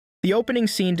The opening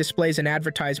scene displays an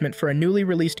advertisement for a newly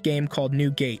released game called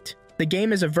New Gate. The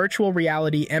game is a virtual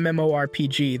reality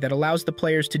MMORPG that allows the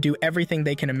players to do everything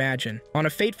they can imagine. On a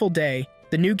fateful day,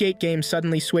 the New Gate game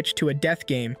suddenly switched to a death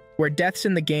game, where deaths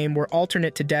in the game were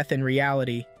alternate to death in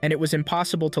reality, and it was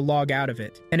impossible to log out of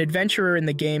it. An adventurer in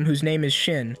the game whose name is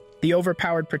Shin, the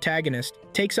overpowered protagonist,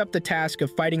 takes up the task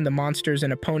of fighting the monsters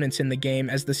and opponents in the game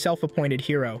as the self-appointed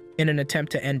hero, in an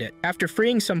attempt to end it. After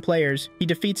freeing some players, he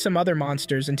defeats some other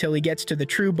monsters until he gets to the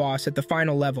true boss at the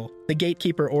final level, the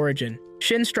Gatekeeper Origin.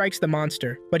 Shin strikes the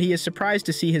monster, but he is surprised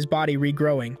to see his body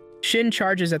regrowing. Shin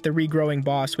charges at the regrowing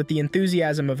boss with the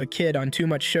enthusiasm of a kid on too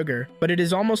much sugar, but it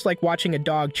is almost like watching a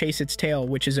dog chase its tail,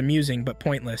 which is amusing but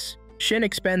pointless. Shin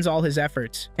expends all his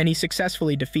efforts, and he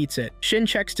successfully defeats it. Shin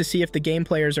checks to see if the game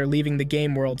players are leaving the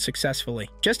game world successfully.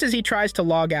 Just as he tries to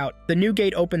log out, the new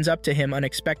gate opens up to him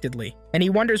unexpectedly, and he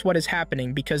wonders what is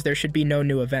happening because there should be no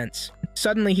new events.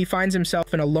 Suddenly, he finds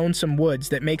himself in a lonesome woods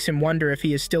that makes him wonder if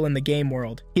he is still in the game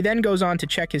world. He then goes on to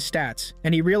check his stats,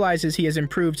 and he realizes he has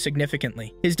improved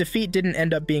significantly. His defeat didn't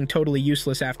end up being totally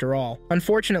useless after all.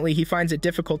 Unfortunately, he finds it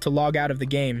difficult to log out of the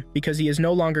game because he is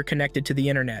no longer connected to the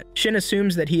internet. Shin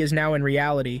assumes that he is now in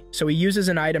reality, so he uses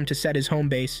an item to set his home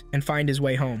base and find his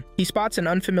way home. He spots an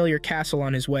unfamiliar castle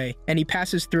on his way, and he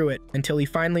passes through it until he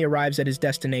finally arrives at his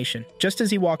destination. Just as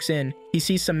he walks in, he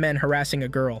sees some men harassing a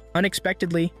girl.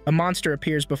 Unexpectedly, a monster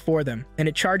appears before them, and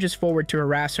it charges forward to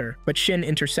harass her, but Shin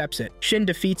intercepts it. Shin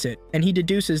defeats it, and he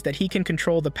deduces that he can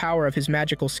control the power of his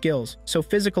magical skills, so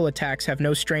physical attacks have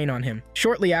no strain on him.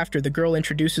 Shortly after, the girl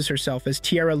introduces herself as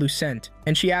Tiara Lucent,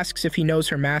 and she asks if he knows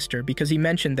her master because he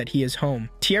mentioned that he is home.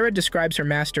 Tiara describes her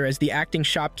master as the acting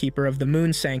shopkeeper of the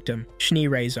Moon Sanctum,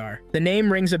 Schneerazar. The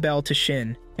name rings a bell to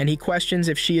Shin, and he questions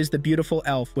if she is the beautiful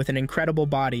elf with an incredible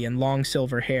body and long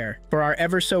silver hair. For our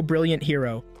ever-so-brilliant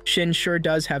hero, Shin sure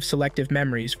does have selective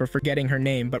memories for forgetting her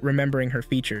name but remembering her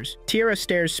features. Tiara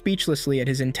stares speechlessly at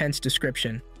his intense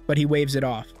description, but he waves it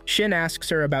off. Shin asks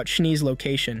her about Shnee's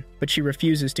location, but she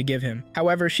refuses to give him.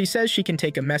 However, she says she can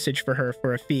take a message for her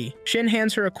for a fee. Shin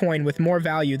hands her a coin with more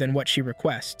value than what she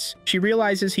requests. She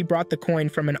realizes he brought the coin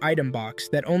from an item box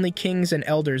that only kings and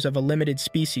elders of a limited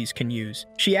species can use.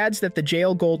 She adds that the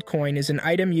jail gold coin is an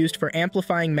item used for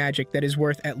amplifying magic that is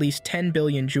worth at least 10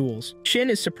 billion jewels. Shin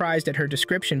is surprised at her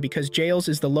description because jails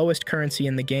is the lowest currency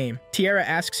in the game. Tiara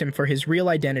asks him for his real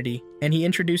identity, and he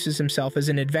introduces himself as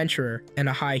an adventurer and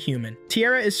a high human.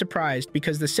 Tiara is surprised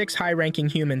because the 6 high-ranking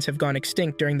humans have gone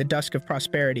extinct during the Dusk of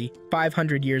Prosperity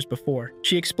 500 years before.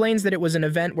 She explains that it was an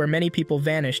event where many people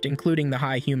vanished, including the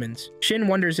high humans. Shin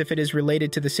wonders if it is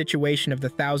related to the situation of the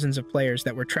thousands of players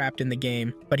that were trapped in the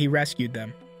game, but he rescued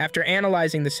them. After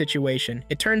analyzing the situation,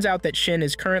 it turns out that Shin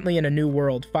is currently in a new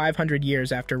world 500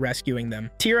 years after rescuing them.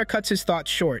 Tiara cuts his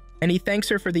thoughts short, and he thanks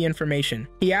her for the information.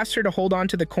 He asks her to hold on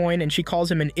to the coin, and she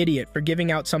calls him an idiot for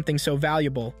giving out something so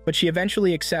valuable, but she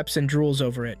eventually accepts and drools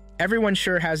over it. Everyone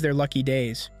sure has their lucky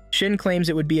days. Shin claims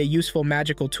it would be a useful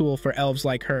magical tool for elves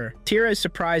like her. Tiara is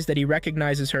surprised that he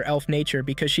recognizes her elf nature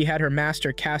because she had her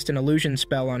master cast an illusion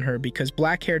spell on her because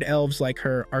black-haired elves like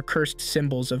her are cursed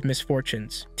symbols of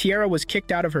misfortunes. Tiara was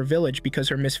kicked out of her village because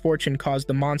her misfortune caused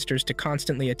the monsters to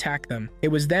constantly attack them. It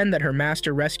was then that her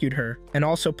master rescued her and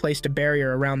also placed a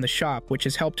barrier around the shop which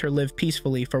has helped her live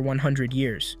peacefully for 100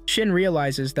 years. Shin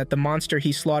realizes that the monster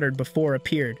he slaughtered before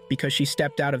appeared because she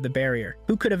stepped out of the barrier.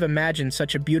 Who could have imagined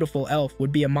such a beautiful elf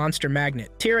would be a monster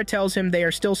magnet? Tiara tells him they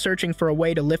are still searching for a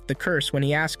way to lift the curse when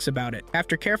he asks about it.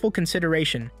 After careful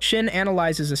consideration, Shin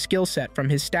analyzes a skill set from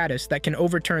his status that can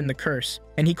overturn the curse,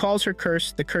 and he calls her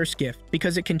curse the Curse Gift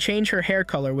because it can change her hair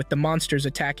color with the monsters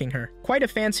attacking her. Quite a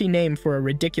fancy name for a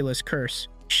ridiculous curse.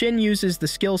 Shin uses the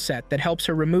skill set that helps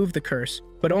her remove the curse,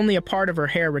 but only a part of her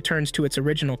hair returns to its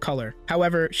original color.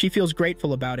 However, she feels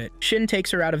grateful about it. Shin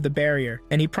takes her out of the barrier,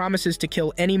 and he promises to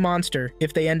kill any monster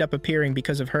if they end up appearing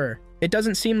because of her. It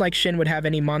doesn't seem like Shin would have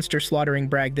any monster slaughtering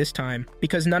brag this time,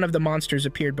 because none of the monsters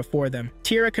appeared before them.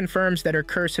 Tiara confirms that her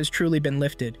curse has truly been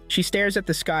lifted. She stares at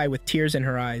the sky with tears in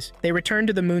her eyes. They return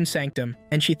to the Moon Sanctum,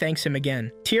 and she thanks him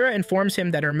again. Tiara informs him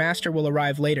that her master will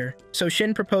arrive later, so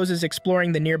Shin proposes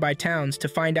exploring the nearby towns to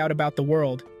find out about the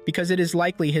world, because it is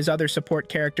likely his other support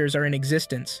characters are in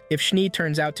existence if Schnee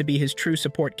turns out to be his true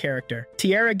support character.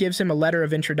 Tiara gives him a letter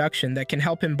of introduction that can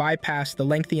help him bypass the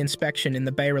lengthy inspection in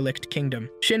the Baerlicht Kingdom.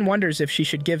 Shin wonders if she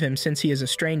should give him since he is a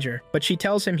stranger, but she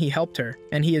tells him he helped her,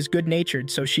 and he is good-natured,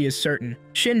 so she is certain.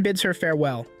 Shin bids her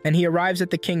farewell, and he arrives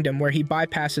at the kingdom where he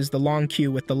bypasses the long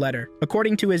queue with the letter.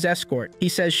 According to his escort, he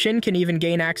says Shin can even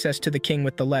gain access to the king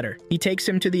with the letter. He takes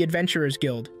him to the Adventurers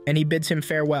Guild, and he bids him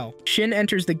farewell. Shin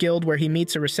enters the guild where he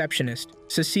meets a receptionist,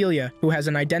 Cecilia, who has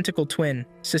an identical twin,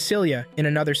 Cecilia, in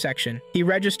another section. He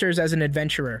registers as an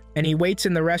adventurer, and he waits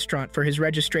in the restaurant for his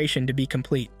registration to be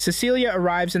complete. Cecilia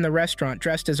arrives in the restaurant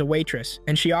dressed as a waitress,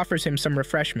 and she offers him some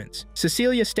refreshments.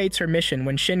 Cecilia states her mission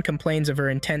when Shin complains of her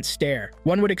intense stare.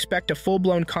 One would expect a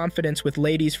full-blown confidence with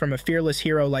ladies from a fearless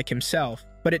hero like himself,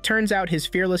 but it turns out his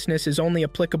fearlessness is only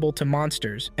applicable to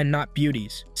monsters and not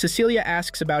beauties. Cecilia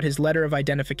asks about his letter of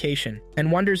identification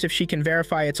and wonders if she can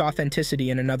verify its authenticity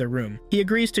in another room. He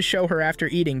agrees to show her after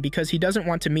eating because he doesn't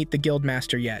want to meet the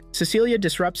guildmaster yet. Cecilia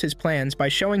disrupts his plans by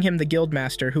showing him the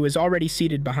guildmaster, who is already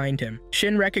seated behind him.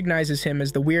 Shin recognizes him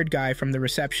as the weird guy from the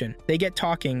reception. They get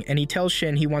talking, and he tells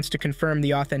Shin he wants to confirm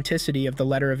the authenticity of the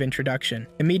letter of introduction.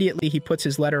 Immediately, he puts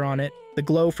his letter on it. The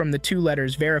glow from the two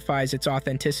letters verifies its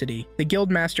authenticity. The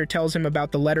guildmaster tells him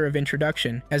about the letter of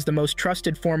introduction as the most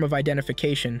trusted form of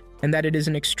identification, and that it is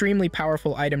an extremely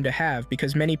powerful item to have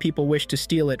because many people wish to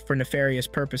steal it for nefarious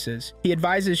purposes. He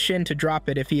advises Shin to drop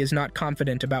it if he is not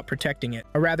confident about protecting it,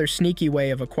 a rather sneaky way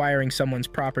of acquiring someone's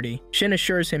property. Shin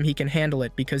assures him he can handle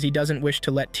it because he doesn't wish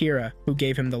to let Tira, who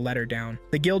gave him the letter, down.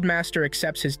 The guildmaster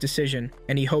accepts his decision,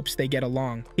 and he hopes they get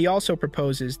along. He also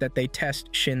proposes that they test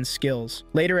Shin's skills.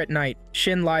 Later at night,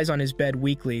 Shin lies on his bed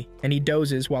weakly, and he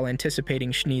dozes while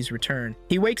anticipating Shni's return.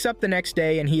 He wakes up the next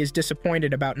day, and he is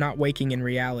disappointed about not waking in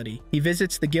reality. He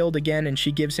visits the guild again, and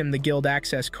she gives him the guild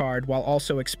access card while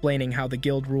also explaining how the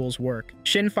guild rules work.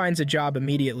 Shin finds a job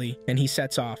immediately, and he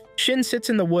sets off. Shin sits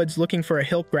in the woods looking for a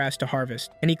hilk grass to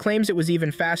harvest, and he claims it was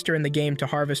even faster in the game to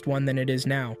harvest one than it is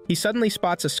now. He suddenly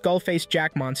spots a skull-faced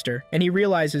jack monster, and he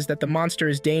realizes that the monster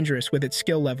is dangerous with its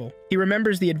skill level. He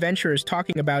remembers the adventurers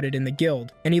talking about it in the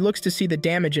guild, and he looks to see the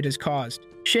damage it has caused.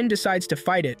 Shin decides to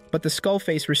fight it, but the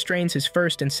skullface restrains his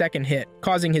first and second hit,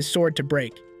 causing his sword to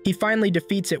break. He finally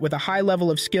defeats it with a high level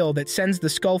of skill that sends the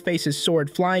skullface's sword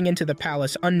flying into the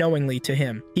palace unknowingly to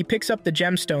him. He picks up the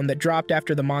gemstone that dropped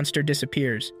after the monster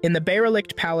disappears. In the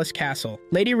derelict palace castle,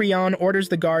 Lady Rion orders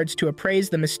the guards to appraise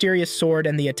the mysterious sword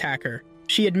and the attacker.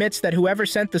 She admits that whoever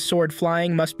sent the sword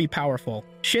flying must be powerful.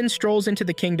 Shin strolls into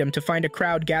the kingdom to find a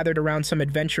crowd gathered around some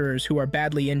adventurers who are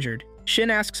badly injured.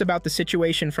 Shin asks about the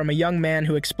situation from a young man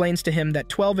who explains to him that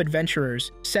 12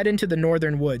 adventurers set into the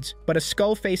northern woods, but a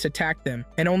skull face attacked them,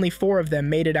 and only 4 of them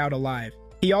made it out alive.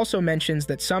 He also mentions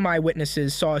that some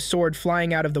eyewitnesses saw a sword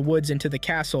flying out of the woods into the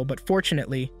castle, but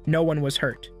fortunately, no one was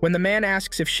hurt. When the man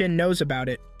asks if Shin knows about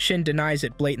it, Shin denies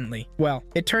it blatantly. Well,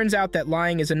 it turns out that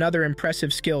lying is another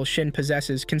impressive skill Shin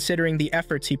possesses, considering the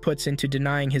efforts he puts into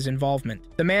denying his involvement.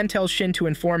 The man tells Shin to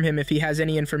inform him if he has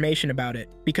any information about it,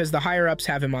 because the higher-ups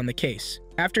have him on the case.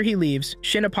 After he leaves,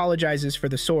 Shin apologizes for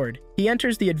the sword. He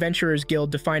enters the Adventurers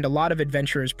Guild to find a lot of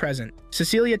adventurers present.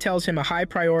 Cecilia tells him a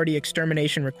high-priority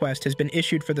extermination request has been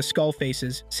issued for the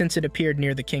Skullfaces since it appeared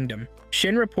near the kingdom.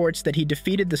 Shin reports that he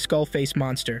defeated the Skullface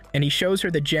monster, and he shows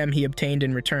her the gem he obtained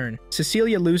in return.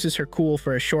 Cecilia loses her cool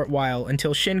for a short while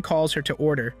until Shin calls her to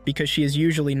order because she is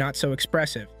usually not so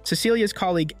expressive. Cecilia's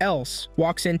colleague Else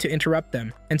walks in to interrupt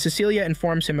them, and Cecilia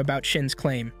informs him about Shin's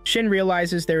claim. Shin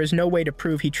realizes there is no way to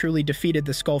prove he truly defeated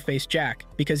the Skullface Jack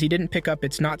because he didn't pick up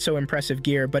its not-so-impressive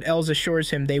gear, but Els assures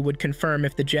him they would confirm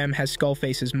if the gem has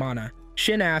Skullface's mana.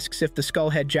 Shin asks if the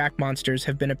Skullhead Jack monsters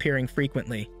have been appearing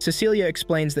frequently. Cecilia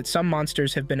explains that some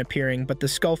monsters have been appearing, but the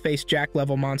Skullface Jack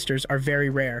level monsters are very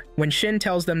rare. When Shin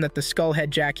tells them that the Skullhead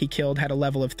Jack he killed had a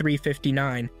level of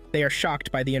 359, they are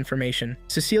shocked by the information.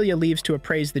 Cecilia leaves to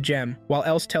appraise the gem, while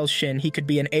Else tells Shin he could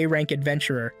be an A-rank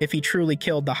adventurer if he truly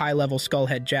killed the high-level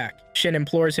Skullhead Jack. Shin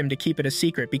implores him to keep it a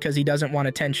secret because he doesn't want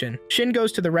attention. Shin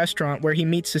goes to the restaurant where he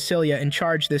meets Cecilia in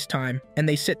charge this time, and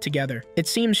they sit together. It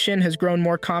seems Shin has grown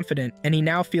more confident, and he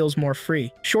now feels more free.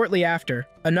 Shortly after,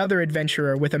 another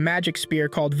adventurer with a magic spear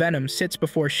called Venom sits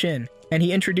before Shin, and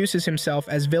he introduces himself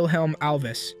as Wilhelm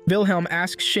Alvis. Wilhelm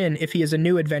asks Shin if he is a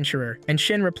new adventurer, and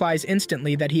Shin replies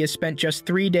instantly that he has spent just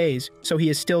 3 days, so he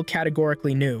is still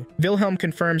categorically new. Wilhelm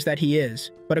confirms that he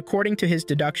is, but according to his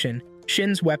deduction,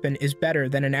 Shin's weapon is better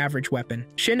than an average weapon.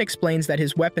 Shin explains that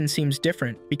his weapon seems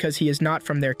different because he is not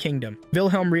from their kingdom.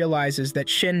 Wilhelm realizes that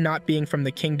Shin not being from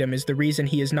the kingdom is the reason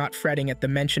he is not fretting at the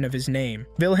mention of his name.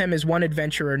 Wilhelm is one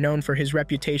adventurer known for his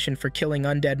reputation for killing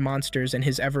undead monsters and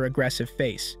his ever-aggressive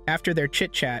face. After their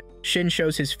chit-chat, Shin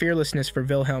shows his fearlessness for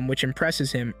Wilhelm, which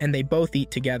impresses him, and they both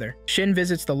eat together. Shin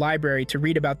visits the library to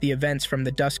read about the events from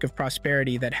the Dusk of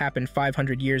Prosperity that happened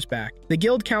 500 years back. The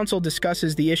Guild Council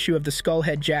discusses the issue of the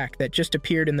Skullhead Jack that just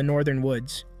appeared in the northern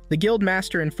woods. The guild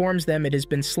master informs them it has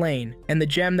been slain, and the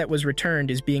gem that was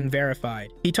returned is being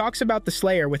verified. He talks about the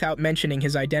slayer without mentioning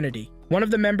his identity. One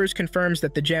of the members confirms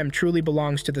that the gem truly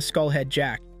belongs to the Skullhead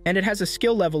Jack, and it has a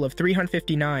skill level of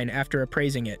 359 after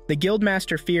appraising it. The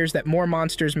guildmaster fears that more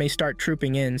monsters may start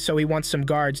trooping in, so he wants some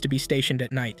guards to be stationed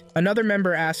at night. Another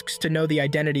member asks to know the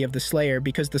identity of the Slayer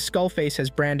because the Skullface has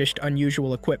brandished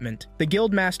unusual equipment. The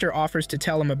guildmaster offers to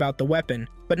tell him about the weapon,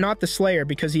 but not the Slayer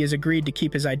because he has agreed to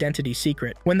keep his identity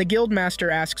secret. When the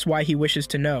guildmaster asks why he wishes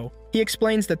to know, he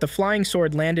explains that the flying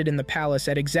sword landed in the palace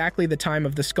at exactly the time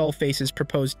of the Skullface's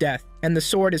proposed death, and the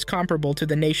sword is comparable to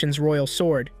the nation's royal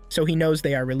sword, so he knows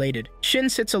they are related. Shin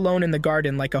sits alone in the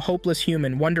garden like a hopeless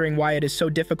human, wondering why it is so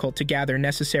difficult to gather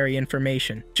necessary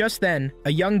information. Just then,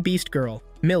 a young beast girl,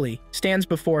 Millie, stands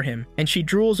before him, and she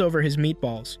drools over his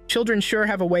meatballs. Children sure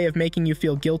have a way of making you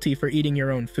feel guilty for eating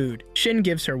your own food. Shin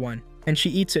gives her one, and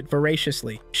she eats it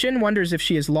voraciously. Shin wonders if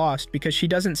she is lost because she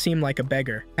doesn't seem like a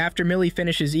beggar. After Millie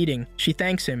finishes eating, she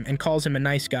thanks him and calls him a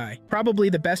nice guy. Probably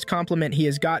the best compliment he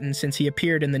has gotten since he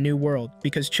appeared in the New World,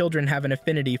 because children have an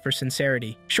affinity for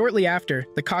sincerity. Shortly after,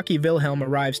 the cocky Wilhelm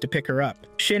arrives to pick her up.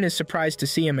 Shin is surprised to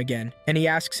see him again, and he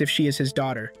asks if she is his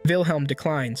daughter. Wilhelm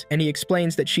declines, and he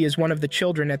explains that she is one of the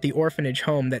children at the orphanage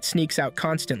home that sneaks out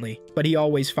constantly, but he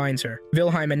always finds her.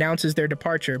 Wilhelm announces their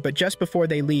departure, but just before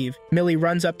they leave, Millie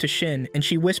runs up to Shin and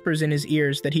she whispers in his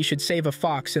ears that he should save a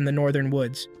fox in the northern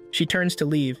woods. She turns to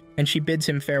leave, and she bids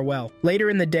him farewell. Later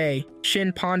in the day,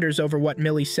 Shin ponders over what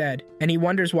Millie said, and he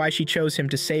wonders why she chose him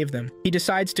to save them. He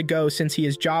decides to go since he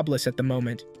is jobless at the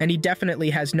moment, and he definitely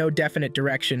has no definite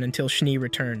direction until Schnee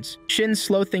returns. Shin's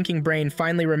slow-thinking brain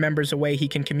finally remembers a way he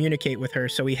can communicate with her,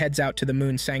 so he heads out to the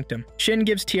Moon Sanctum. Shin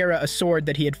gives Tiara a sword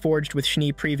that he had forged with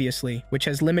Schnee previously, which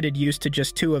has limited use to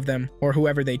just 2 of them, or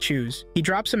whoever they choose. He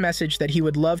drops a message that he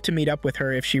would love to meet up with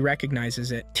her if she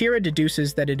recognizes it. Tiara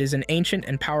deduces that it is an ancient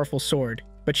and powerful sword,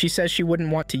 but she says she wouldn't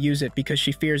want to use it because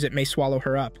she fears it may swallow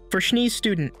her up. For Schnee's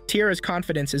student, Tiara's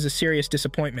confidence is a serious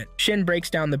disappointment. Shin breaks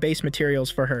down the base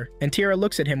materials for her, and Tiara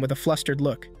looks at him with a flustered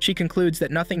look. She concludes that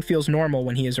nothing feels normal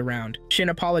when he is around. Shin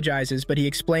apologizes, but he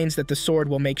explains that the sword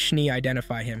will make Schnee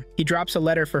identify him. He drops a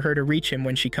letter for her to reach him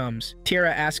when she comes.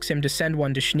 Tiara asks him to send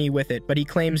one to Schnee with it, but he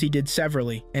claims he did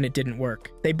severally, and it didn't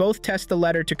work. They both test the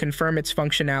letter to confirm its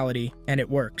functionality, and it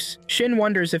works. Shin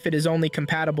wonders if it is only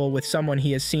compatible with someone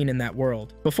he has seen in that world.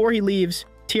 Before he leaves,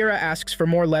 Tiara asks for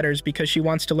more letters because she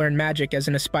wants to learn magic as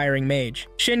an aspiring mage.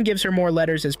 Shin gives her more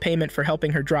letters as payment for helping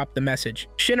her drop the message.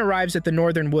 Shin arrives at the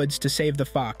northern woods to save the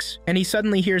fox, and he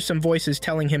suddenly hears some voices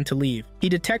telling him to leave. He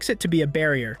detects it to be a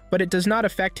barrier, but it does not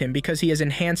affect him because he has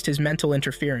enhanced his mental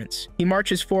interference. He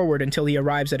marches forward until he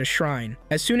arrives at a shrine.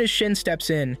 As soon as Shin steps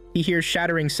in, he hears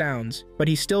shattering sounds, but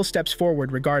he still steps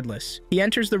forward regardless. He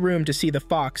enters the room to see the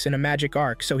fox in a magic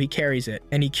arc, so he carries it,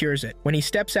 and he cures it. When he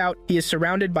steps out, he is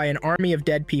surrounded by an army of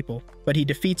dead people, but he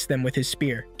defeats them with his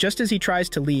spear. Just as he tries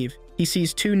to leave, he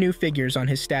sees 2 new figures on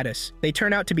his status. They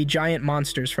turn out to be giant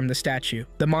monsters from the statue.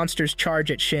 The monsters charge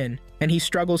at Shin, and he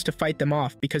struggles to fight them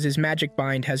off because his magic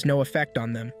bind has no effect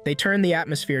on them. They turn the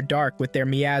atmosphere dark with their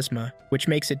miasma, which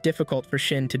makes it difficult for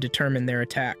Shin to determine their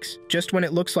attacks. Just when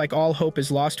it looks like all hope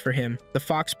is lost for him, the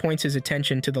fox points his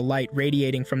attention to the light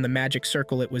radiating from the magic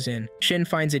circle it was in. Shin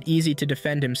finds it easy to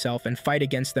defend himself and fight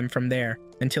against them from there,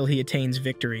 until he attains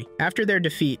victory. After their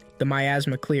defeat, the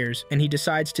miasma clears, and he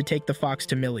decides to take the fox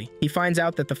to Millie. He finds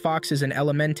out that the fox is an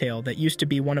elemental that used to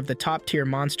be one of the top-tier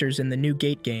monsters in the new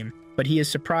Gate game, but he is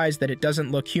surprised that it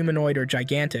doesn't look humanoid or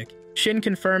gigantic. Shin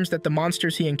confirms that the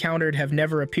monsters he encountered have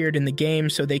never appeared in the game,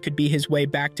 so they could be his way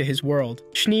back to his world.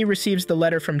 Schnee receives the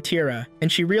letter from Tiara, and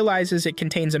she realizes it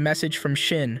contains a message from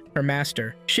Shin, her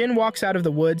master. Shin walks out of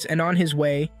the woods, and on his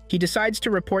way, he decides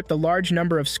to report the large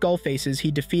number of Skullfaces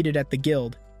he defeated at the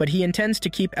guild, but he intends to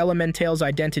keep Elemental's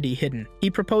identity hidden.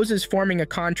 He proposes forming a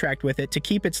contract with it to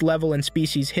keep its level and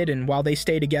species hidden while they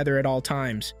stay together at all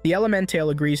times. The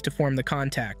Elemental agrees to form the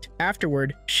contact.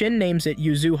 Afterward, Shin names it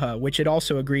Yuzuha, which it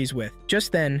also agrees with.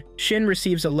 Just then, Shin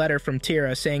receives a letter from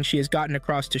Tiara saying she has gotten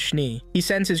across to Schnee. He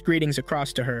sends his greetings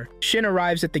across to her. Shin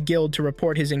arrives at the guild to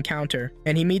report his encounter,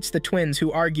 and he meets the twins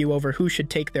who argue over who should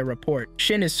take their report.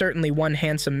 Shin is certainly one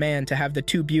handsome man to have the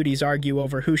 2 beauties argue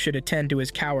over who should attend to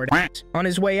his coward ass. On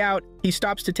his way out, he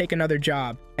stops to take another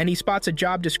job, and he spots a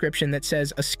job description that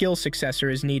says a skill successor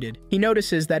is needed. He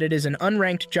notices that it is an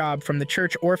unranked job from the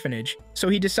church orphanage, so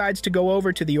he decides to go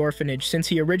over to the orphanage since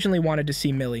he originally wanted to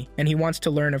see Millie, and he wants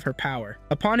to learn of her power.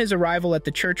 Upon his arrival at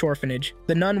the church orphanage,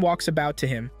 the nun walks about to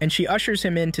him, and she ushers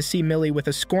him in to see Millie with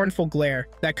a scornful glare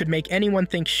that could make anyone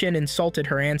think Shin insulted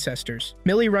her ancestors.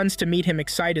 Millie runs to meet him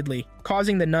excitedly,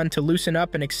 causing the nun to loosen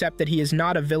up and accept that he is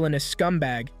not a villainous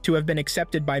scumbag to have been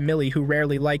accepted by Millie, who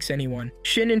rarely likes anyone.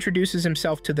 Shin introduces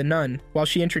himself herself to the nun, while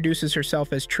she introduces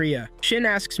herself as Tria. Shin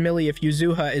asks Millie if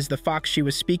Yuzuha is the fox she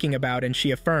was speaking about, and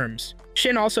she affirms.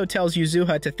 Shin also tells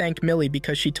Yuzuha to thank Millie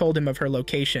because she told him of her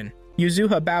location.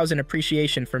 Yuzuha bows in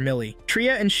appreciation for Millie.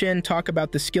 Tria and Shin talk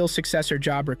about the skill successor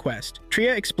job request.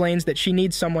 Tria explains that she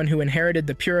needs someone who inherited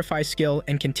the Purify skill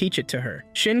and can teach it to her.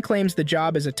 Shin claims the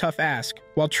job is a tough ask,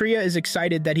 while Tria is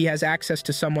excited that he has access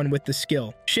to someone with the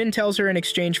skill. Shin tells her in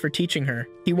exchange for teaching her,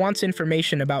 he wants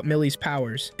information about Millie's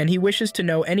powers, and he wishes to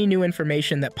know any new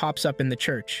information that pops up in the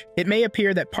church. It may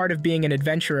appear that part of being an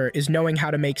adventurer is knowing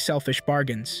how to make selfish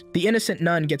bargains. The innocent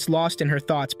nun gets lost in her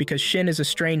thoughts because Shin is a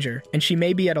stranger, and she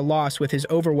may be at a loss with his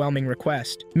overwhelming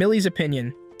request. Millie's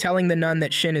opinion, telling the nun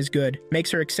that Shin is good, makes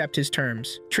her accept his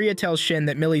terms. Tria tells Shin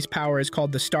that Millie's power is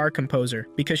called the Star Composer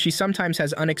because she sometimes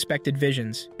has unexpected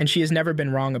visions, and she has never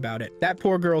been wrong about it. That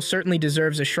poor girl certainly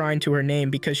deserves a shrine to her name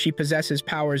because she possesses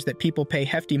powers that people pay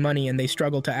hefty money and they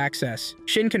struggle to access.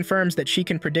 Shin confirms that she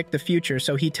can predict the future,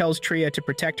 so he tells Tria to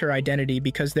protect her identity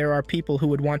because there are people who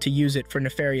would want to use it for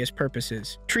nefarious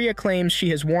purposes. Tria claims she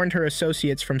has warned her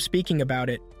associates from speaking about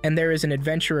it, and there is an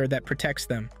adventurer that protects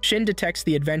them. Shin detects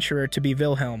the adventurer to be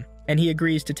Wilhelm, and he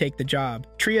agrees to take the job.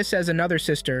 Tria says another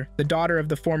sister, the daughter of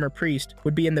the former priest,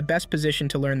 would be in the best position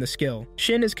to learn the skill.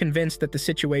 Shin is convinced that the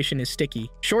situation is sticky.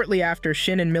 Shortly after,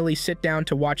 Shin and Millie sit down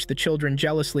to watch the children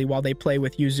jealously while they play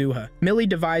with Yuzuha. Millie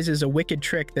devises a wicked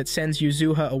trick that sends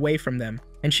Yuzuha away from them,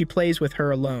 and she plays with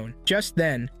her alone. Just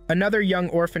then, another young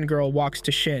orphan girl walks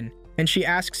to Shin, and she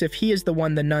asks if he is the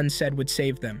one the nun said would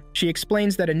save them. She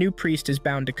explains that a new priest is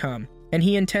bound to come, and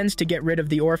he intends to get rid of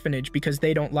the orphanage because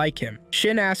they don't like him.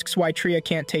 Shin asks why Tria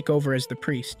can't take over as the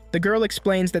priest. The girl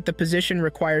explains that the position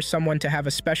requires someone to have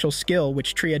a special skill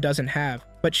which Tria doesn't have,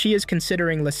 but she is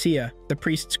considering Lucia, the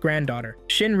priest's granddaughter.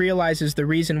 Shin realizes the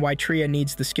reason why Tria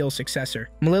needs the skill successor.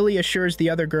 Millie assures the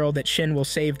other girl that Shin will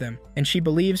save them, and she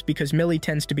believes because Millie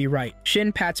tends to be right.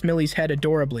 Shin pats Millie's head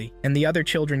adorably, and the other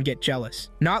children get jealous.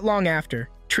 Not long after,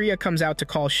 Tria comes out to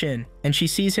call Shin, and she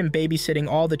sees him babysitting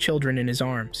all the children in his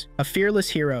arms. A fearless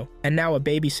hero, and now a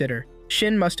babysitter,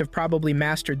 Shin must have probably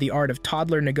mastered the art of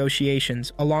toddler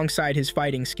negotiations alongside his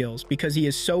fighting skills because he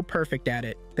is so perfect at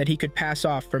it that he could pass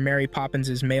off for Mary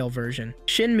Poppins' male version.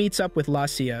 Shin meets up with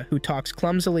Lucia, who talks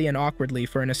clumsily and awkwardly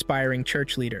for an aspiring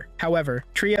church leader. However,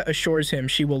 Tria assures him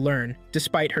she will learn,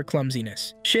 despite her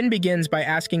clumsiness. Shin begins by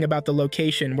asking about the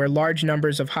location where large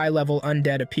numbers of high-level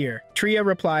undead appear. Tria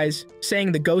replies,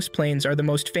 saying the ghost plains are the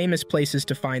most famous places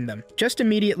to find them. Just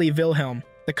immediately, Wilhelm,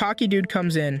 the cocky dude,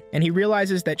 comes in, and he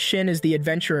realizes that Shin is the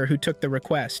adventurer who took the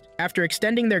request. After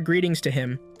extending their greetings to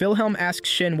him, Wilhelm asks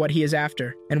Shin what he is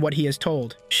after, and what he is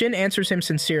told. Shin answers him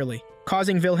sincerely,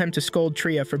 causing Wilhelm to scold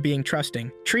Tria for being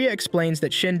trusting. Tria explains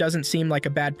that Shin doesn't seem like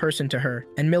a bad person to her,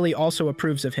 and Millie also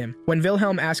approves of him. When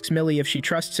Wilhelm asks Millie if she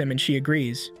trusts him and she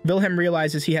agrees, Wilhelm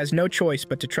realizes he has no choice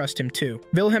but to trust him too.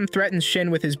 Wilhelm threatens Shin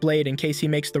with his blade in case he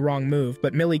makes the wrong move,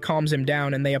 but Millie calms him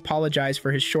down and they apologize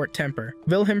for his short temper.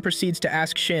 Wilhelm proceeds to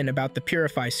ask Shin about the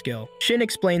Purify skill. Shin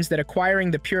explains that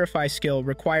acquiring the Purify skill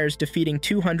requires defeating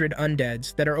 200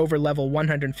 undeads that are over level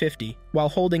 150, while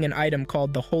holding an item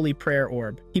called the Holy Prayer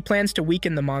Orb. He plans to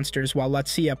weaken the monsters while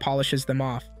Lucia polishes them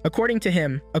off. According to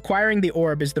him, acquiring the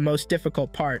orb is the most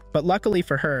difficult part, but luckily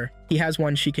for her, he has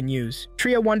one she can use.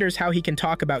 Tria wonders how he can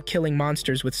talk about killing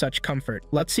monsters with such comfort.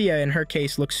 Lucia, in her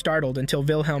case, looks startled until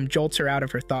Wilhelm jolts her out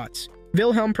of her thoughts.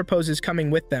 Wilhelm proposes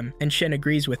coming with them, and Shin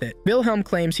agrees with it. Wilhelm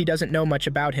claims he doesn't know much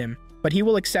about him, but he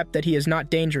will accept that he is not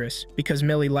dangerous because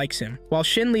Millie likes him. While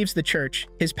Shin leaves the church,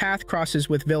 his path crosses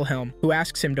with Wilhelm, who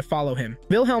asks him to follow him.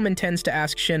 Wilhelm intends to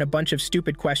ask Shin a bunch of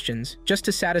stupid questions, just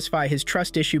to satisfy his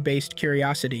trust issue-based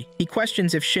curiosity. He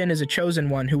questions if Shin is a chosen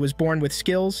one who was born with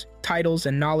skills, titles,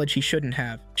 and knowledge he shouldn't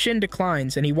have. Shin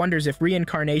declines, and he wonders if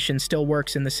reincarnation still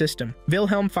works in the system.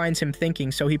 Wilhelm finds him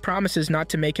thinking, so he promises not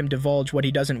to make him divulge what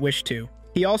he doesn't wish to.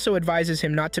 He also advises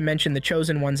him not to mention the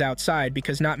chosen ones outside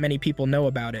because not many people know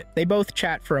about it. They both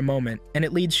chat for a moment, and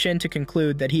it leads Shin to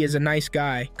conclude that he is a nice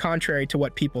guy, contrary to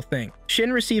what people think.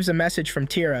 Shin receives a message from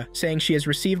Tira saying she has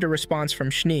received a response from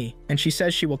Shni, and she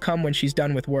says she will come when she's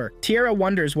done with work. Tira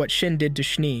wonders what Shin did to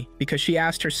Shni because she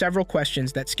asked her several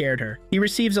questions that scared her. He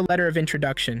receives a letter of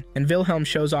introduction, and Wilhelm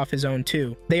shows off his own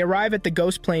too. They arrive at the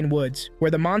Ghost Plain Woods,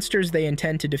 where the monsters they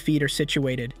intend to defeat are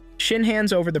situated. Shin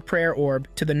hands over the prayer orb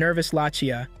to the nervous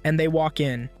Lucia, and they walk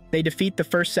in. They defeat the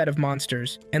first set of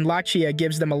monsters, and Lachia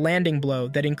gives them a landing blow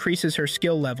that increases her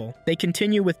skill level. They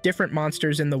continue with different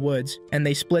monsters in the woods, and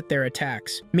they split their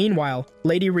attacks. Meanwhile,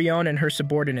 Lady Rion and her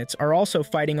subordinates are also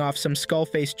fighting off some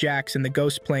skull-faced jacks in the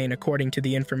ghost plane according to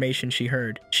the information she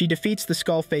heard. She defeats the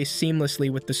skull-face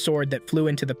seamlessly with the sword that flew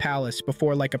into the palace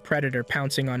before like a predator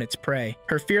pouncing on its prey.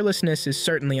 Her fearlessness is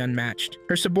certainly unmatched.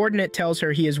 Her subordinate tells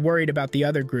her he is worried about the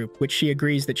other group, which she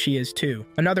agrees that she is too.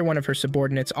 Another one of her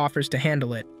subordinates offers to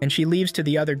handle it, and she leaves to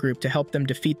the other group to help them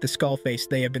defeat the skull-face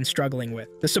they have been struggling with.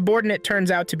 The subordinate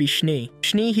turns out to be Schnee.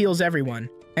 Schnee heals everyone,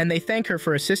 and they thank her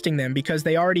for assisting them because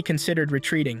they already considered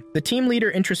retreating. The team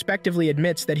leader introspectively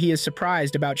admits that he is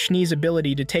surprised about Schnee's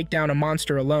ability to take down a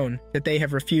monster alone that they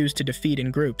have refused to defeat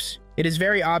in groups. It is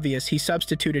very obvious he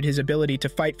substituted his ability to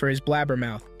fight for his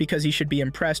blabbermouth because he should be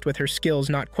impressed with her skills,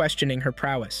 not questioning her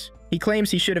prowess. He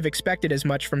claims he should have expected as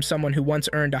much from someone who once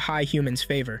earned a high human's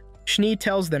favor. Schnee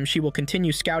tells them she will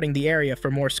continue scouting the area for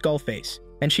more Skullface,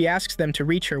 and she asks them to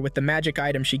reach her with the magic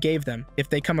item she gave them if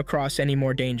they come across any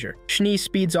more danger. Schnee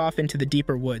speeds off into the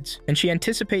deeper woods, and she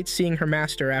anticipates seeing her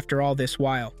master after all this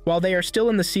while. While they are still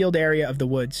in the sealed area of the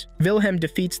woods, Wilhelm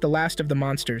defeats the last of the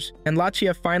monsters, and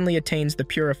Lachia finally attains the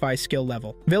Purify skill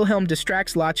level. Wilhelm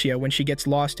distracts Lachia when she gets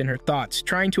lost in her thoughts,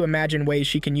 trying to imagine ways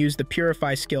she can use the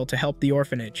Purify skill to help the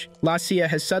orphanage. Lachia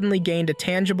has suddenly gained a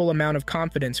tangible amount of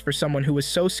confidence for someone who was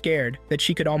so scared that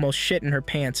she could almost shit in her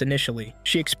pants initially.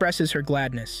 She expresses her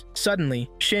gladness. Suddenly,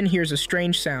 Shin hears a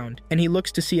strange sound, and he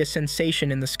looks to see a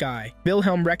sensation in the sky.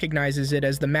 Wilhelm recognizes it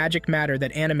as the magic matter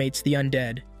that animates the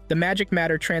undead. The magic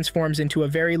matter transforms into a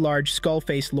very large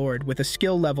skull-faced lord with a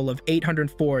skill level of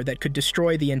 804 that could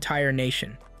destroy the entire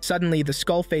nation. Suddenly, the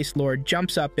skull-faced lord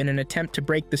jumps up in an attempt to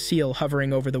break the seal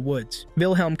hovering over the woods.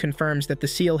 Wilhelm confirms that the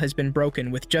seal has been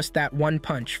broken with just that one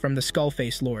punch from the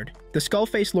skull-faced lord. The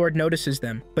skull-faced lord notices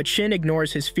them, but Shin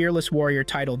ignores his fearless warrior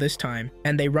title this time,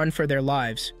 and they run for their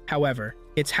lives. However,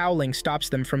 its howling stops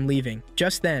them from leaving.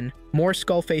 Just then, more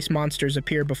skull-faced monsters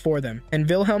appear before them, and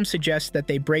Wilhelm suggests that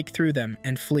they break through them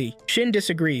and flee. Shin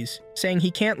disagrees, saying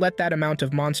he can't let that amount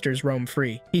of monsters roam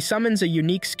free. He summons a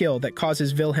unique skill that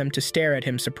causes Wilhelm to stare at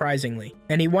him surprisingly,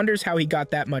 and he wonders how he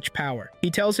got that much power.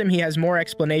 He tells him he has more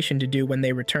explanation to do when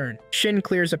they return. Shin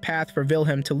clears a path for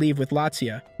Wilhelm to leave with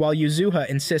Lachia, while Yuzuha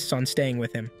insists on staying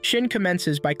with him. Shin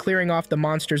commences by clearing off the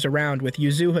monsters around with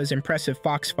Yuzuha's impressive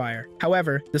foxfire.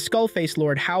 However, the skull-faced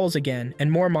lord howls again,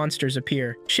 and more monsters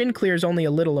appear. Shin clears only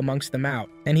a little amongst them out,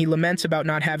 and he laments about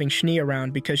not having Schnee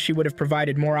around because she would have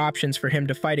provided more options for him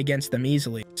to fight against them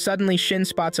easily. Suddenly, Shin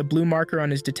spots a blue marker on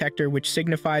his detector which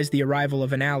signifies the arrival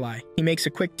of an ally. He makes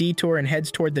a quick detour and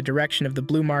heads toward the direction of the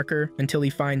blue marker until he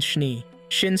finds Schnee.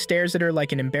 Shin stares at her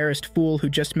like an embarrassed fool who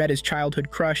just met his childhood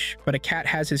crush, but a cat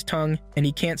has his tongue, and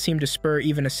he can't seem to spur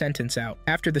even a sentence out.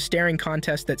 After the staring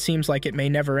contest that seems like it may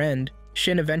never end,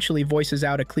 Shin eventually voices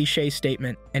out a cliché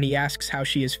statement, and he asks how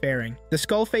she is faring. The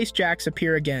skull-faced jacks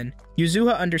appear again.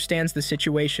 Yuzuha understands the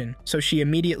situation, so she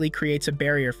immediately creates a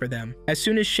barrier for them. As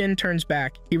soon as Shin turns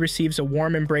back, he receives a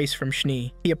warm embrace from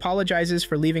Schnee. He apologizes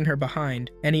for leaving her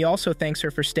behind, and he also thanks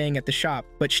her for staying at the shop,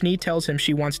 but Schnee tells him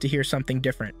she wants to hear something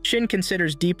different. Shin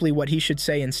considers deeply what he should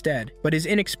say instead, but his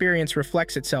inexperience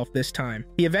reflects itself this time.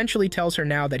 He eventually tells her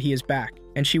now that he is back,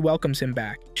 and she welcomes him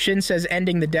back. Shin says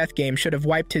ending the death game should have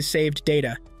wiped his saved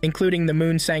data, including the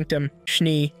Moon Sanctum,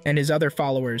 Schnee, and his other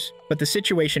followers, but the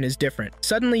situation is different.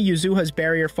 Suddenly, Yuzuha's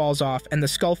barrier falls off and the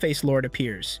Skull-Face Lord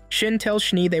appears. Shin tells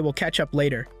Schnee they will catch up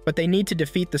later, but they need to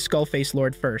defeat the Skull-Face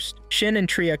Lord first. Shin and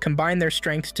Tria combine their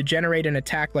strengths to generate an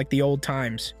attack like the old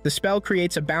times. The spell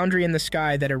creates a boundary in the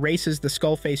sky that erases the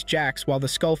Skull-Face Jacks while the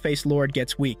Skull-Face Lord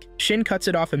gets weak. Shin cuts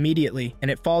it off immediately,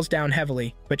 and it falls down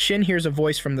heavily, but Shin hears a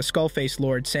voice from the Skull-Face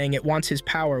Lord saying it wants his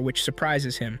power, which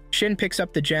surprises him. Shin picks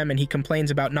up the gem and he complains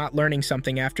about not learning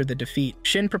something after the defeat.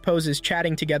 Shin proposes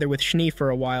chatting together with Schnee for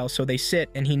a while, so they sit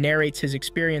and he narrates his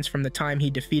experience from the time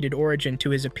he defeated Origin to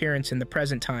his appearance in the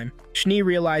present time. Schnee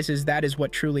realizes that is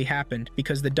what truly happened,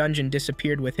 because the dungeon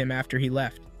disappeared with him after he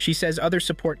left. She says other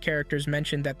support characters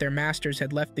mentioned that their masters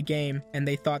had left the game and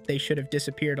they thought they should have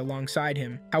disappeared alongside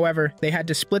him. However, they had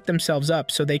to split themselves up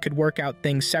so they could work out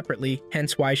things separately,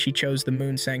 hence why she chose the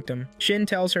Moon Sanctum. Shin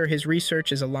tells her his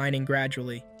research is aligning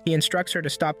gradually. He instructs her to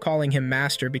stop calling him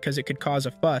master because it could cause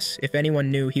a fuss if anyone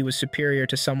knew he was superior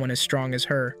to someone as strong as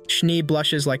her. Schnee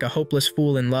blushes like a hopeless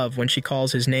fool in love when she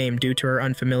calls his name due to her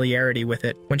unfamiliarity with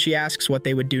it. When she asks what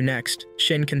they would do next,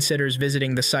 Shin considers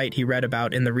visiting the site he read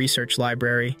about in the research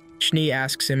library. Schnee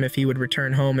asks him if he would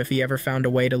return home if he ever found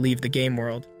a way to leave the game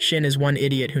world. Shin is one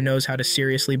idiot who knows how to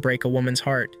seriously break a woman's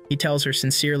heart. He tells her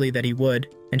sincerely that he would,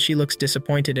 and she looks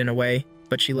disappointed in a way,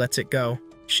 but she lets it go.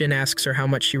 Shin asks her how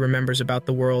much she remembers about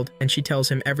the world, and she tells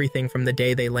him everything from the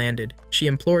day they landed. She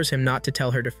implores him not to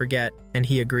tell her to forget, and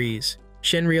he agrees.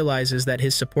 Shin realizes that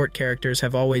his support characters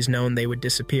have always known they would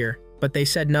disappear, but they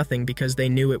said nothing because they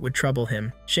knew it would trouble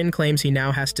him. Shin claims he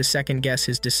now has to second-guess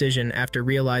his decision after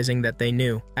realizing that they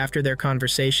knew. After their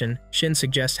conversation, Shin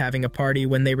suggests having a party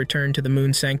when they return to the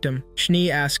Moon Sanctum.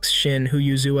 Schnee asks Shin who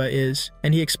Yuzua is,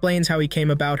 and he explains how he came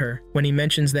about her. When he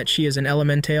mentions that she is an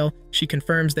elemental, she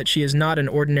confirms that she is not an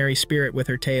ordinary spirit with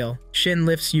her tail. Shin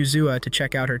lifts Yuzua to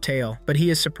check out her tail, but he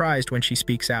is surprised when she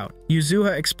speaks out.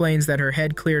 Yuzua explains that her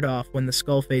head cleared off when the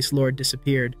Skullface Lord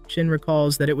disappeared. Shin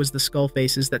recalls that it was the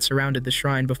Skullfaces that surrounded the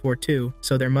shrine before too,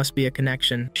 so there must be a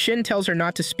connection. Shin tells her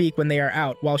not to speak when they are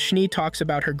out, while Schnee talks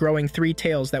about her growing 3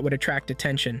 tails that would attract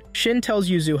attention. Shin tells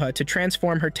Yuzua to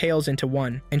transform her tails into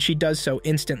one, and she does so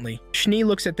instantly. Schnee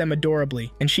looks at them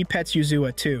adorably, and she pets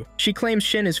Yuzua too. She claims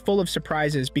Shin is full of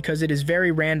surprises because it is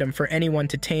very random for anyone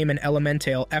to tame an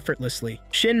elemental effortlessly.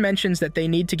 Shin mentions that they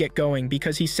need to get going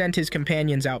because he sent his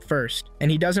companions out first,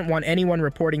 and he doesn't want anyone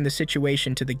reporting the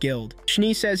situation to the guild.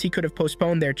 Schnee says he could have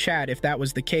postponed their chat if that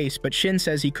was the case, but Shin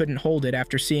says he couldn't hold it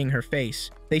after seeing her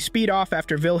face. They speed off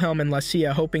after Wilhelm and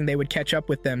Lacia, hoping they would catch up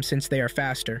with them since they are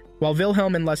faster. While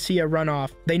Wilhelm and Lacia run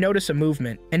off, they notice a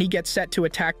movement, and he gets set to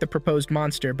attack the proposed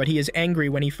monster, but he is angry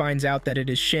when he finds out that it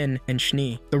is Shin and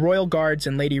Schnee. The royal guards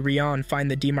and Lady Rion find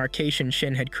the demarcation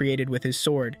Shin had created with his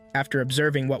sword, after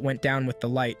observing what went down with the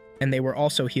light, and they were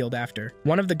also healed after.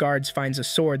 One of the guards finds a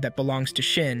sword that belongs to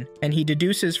Shin, and he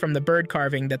deduces from the bird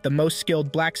carving that the most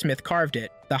skilled blacksmith carved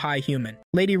it, the High Human.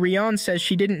 Lady Rion says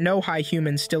she didn't know High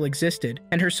Humans still existed,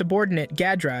 and her subordinate,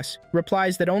 Gadras,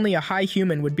 replies that only a High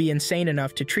Human would be insane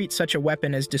enough to treat such a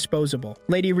weapon as disposable.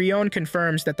 Lady Rion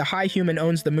confirms that the High Human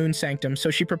owns the Moon Sanctum, so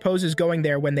she proposes going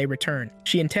there when they return.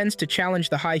 She intends to challenge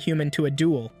the High Human to a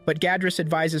duel, but Gadras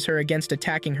advises her against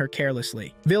attacking her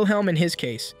carelessly. Wilhelm, in his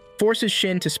case, forces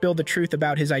Shin to spill the truth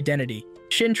about his identity.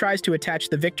 Shin tries to attach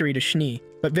the victory to Schnee,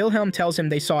 but Wilhelm tells him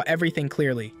they saw everything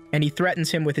clearly, and he threatens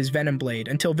him with his venom blade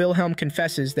until Wilhelm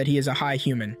confesses that he is a High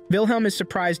Human. Wilhelm is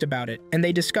surprised about it, and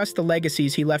they discuss the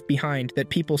legacies he left behind that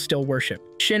people still worship.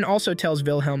 Shin also tells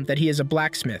Wilhelm that he is a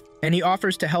blacksmith, and he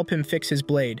offers to help him fix his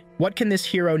blade. What can this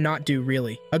hero not do,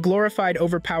 really? A glorified,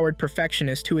 overpowered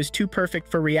perfectionist who is too perfect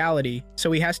for reality,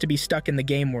 so he has to be stuck in the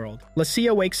game world.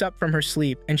 Lacia wakes up from her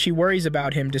sleep, and she worries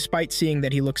about him despite seeing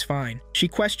that he looks fine. She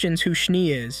questions who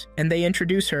Schnee is, and they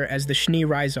introduce her as the Schnee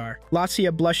Rizar.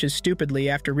 Lacia blushes stupidly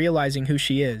after realizing who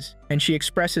she is, and she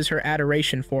expresses her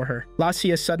adoration for her.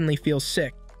 Lacia suddenly feels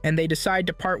sick, and they decide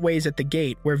to part ways at the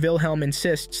gate, where Wilhelm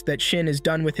insists that Shin is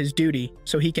done with his duty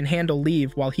so he can handle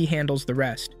leave while he handles the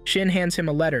rest. Shin hands him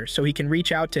a letter so he can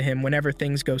reach out to him whenever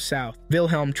things go south.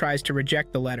 Wilhelm tries to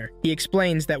reject the letter. He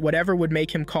explains that whatever would make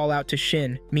him call out to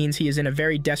Shin means he is in a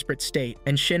very desperate state,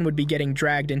 and Shin would be getting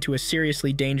dragged into a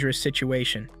seriously dangerous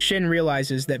situation. Shin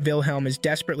realizes that Wilhelm is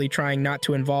desperately trying not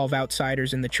to involve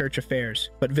outsiders in the church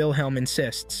affairs, but Wilhelm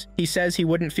insists. He says he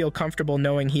wouldn't feel comfortable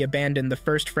knowing he abandoned the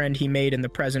first friend he made in the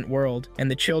present world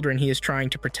and the children he is trying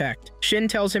to protect. Shin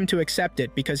tells him to accept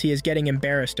it because he is getting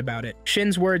embarrassed about it.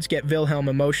 Shin's words get Wilhelm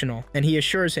emotional, and he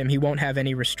assures him he won't have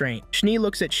any restraint. Schnee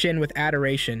looks at Shin with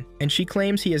adoration, and she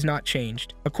claims he has not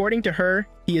changed. According to her,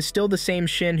 he is still the same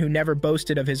Shin who never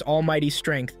boasted of his almighty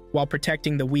strength while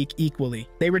protecting the weak equally.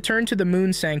 They return to the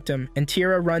Moon Sanctum, and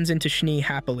Tira runs into Schnee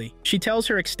happily. She tells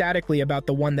her ecstatically about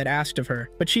the one that asked of her,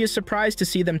 but she is surprised to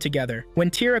see them together.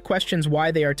 When Tira questions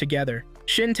why they are together,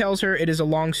 Shin tells her it is a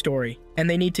long story, and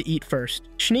they need to eat first.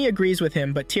 Schnee agrees with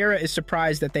him, but Tira is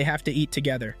surprised that they have to eat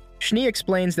together. Schnee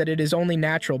explains that it is only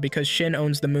natural because Shin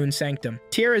owns the Moon Sanctum.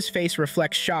 Tira's face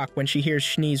reflects shock when she hears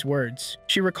Schnee's words.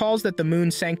 She recalls that the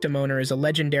Moon Sanctum owner is a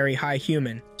legendary High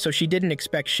Human, so she didn't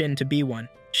expect Shin to be one.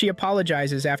 She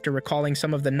apologizes after recalling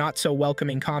some of the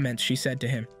not-so-welcoming comments she said to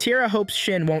him. Tira hopes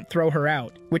Shin won't throw her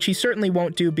out, which he certainly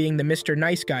won't do being the Mr.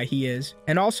 Nice Guy he is,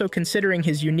 and also considering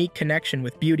his unique connection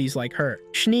with beauties like her.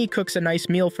 Schnee cooks a nice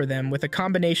meal for them with a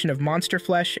combination of monster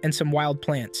flesh and some wild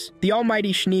plants. The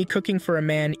almighty Schnee cooking for a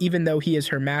man even though he is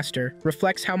her master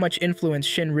reflects how much influence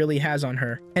Shin really has on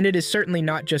her, and it is certainly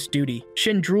not just duty.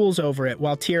 Shin drools over it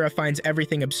while Tira finds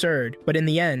everything absurd, but in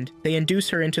the end, they induce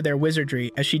her into their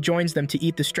wizardry as she joins them to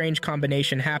eat the strange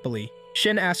combination happily.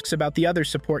 Shin asks about the other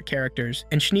support characters,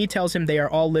 and Schnee tells him they are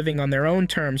all living on their own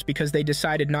terms because they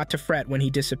decided not to fret when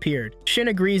he disappeared. Shin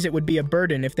agrees it would be a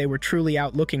burden if they were truly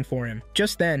out looking for him.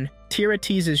 Just then, Tira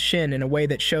teases Shin in a way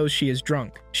that shows she is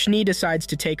drunk. Schnee decides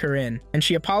to take her in, and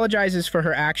she apologizes for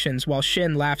her actions while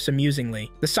Shin laughs amusingly.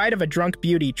 The sight of a drunk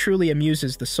beauty truly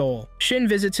amuses the soul. Shin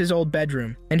visits his old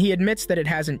bedroom, and he admits that it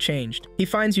hasn't changed. He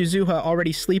finds Yuzuha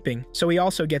already sleeping, so he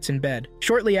also gets in bed.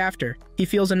 Shortly after, he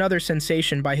feels another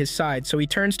sensation by his side, so he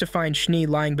turns to find Schnee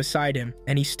lying beside him,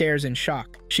 and he stares in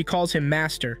shock. She calls him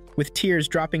master, with tears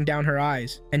dropping down her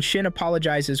eyes, and Shin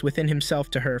apologizes within himself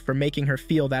to her for making her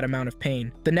feel that amount of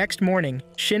pain. The next morning,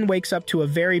 Shin wakes up to a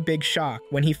very big shock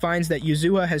when he finds that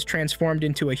Yuzuha has transformed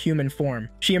into a human form.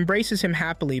 She embraces him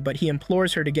happily, but he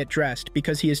implores her to get dressed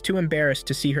because he is too embarrassed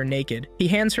to see her naked. He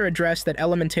hands her a dress that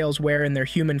Elementales wear in their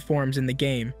human forms in the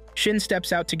game. Shin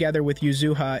steps out together with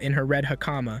Yuzuha in her red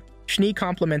hakama. Schnee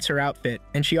compliments her outfit,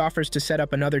 and she offers to set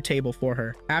up another table for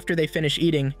her. After they finish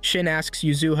eating, Shin asks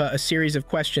Yuzuha a series of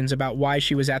questions about why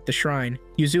she was at the shrine.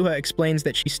 Yuzuha explains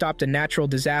that she stopped a natural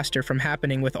disaster from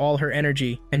happening with all her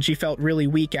energy, and she felt really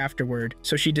weak afterward,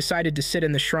 so she decided to sit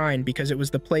in the shrine because it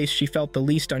was the place she felt the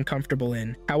least uncomfortable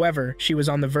in. However, she was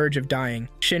on the verge of dying.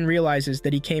 Shin realizes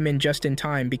that he came in just in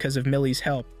time because of Millie's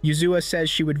help. Yuzuha says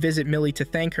she would visit Millie to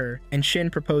thank her, and Shin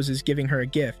proposes giving her a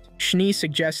gift. Schnee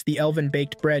suggests the elven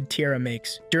baked bread Tira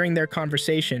makes. During their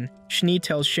conversation, Schnee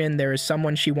tells Shin there is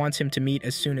someone she wants him to meet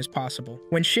as soon as possible.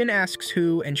 When Shin asks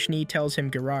who and Schnee tells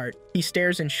him Geralt, he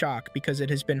stares in shock because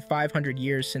it has been 500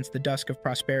 years since the Dusk of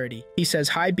Prosperity. He says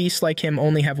high beasts like him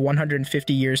only have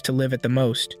 150 years to live at the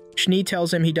most. Schnee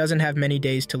tells him he doesn't have many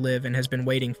days to live and has been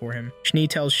waiting for him. Schnee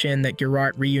tells Shin that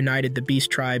Geralt reunited the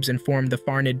beast tribes and formed the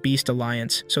Farnid Beast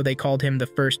Alliance, so they called him the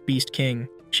first Beast King.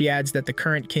 She adds that the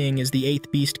current king is the 8th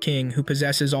Beast King who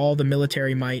possesses all the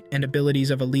military might and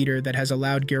abilities of a leader that has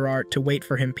allowed Geralt to wait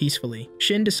for him peacefully.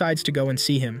 Shin decides to go and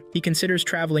see him. He considers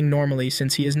traveling normally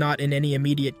since he is not in any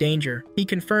immediate danger. He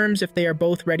confirms if they are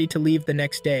both ready to leave the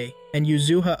next day, and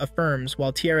Yuzuha affirms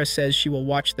while Tira says she will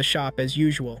watch the shop as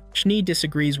usual. Schnee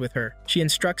disagrees with her. She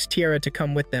instructs Tira to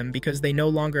come with them because they no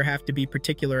longer have to be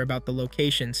particular about the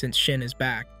location since Shin is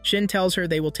back. Shin tells her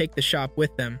they will take the shop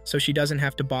with them, so she doesn't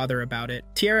have to bother about it.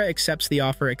 Tira accepts the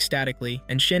offer ecstatically,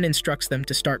 and Shin instructs them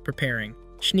to start preparing.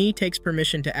 Schnee takes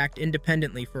permission to act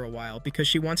independently for a while because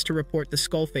she wants to report the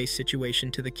Skullface situation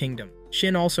to the kingdom.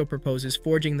 Shin also proposes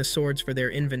forging the swords for their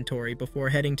inventory before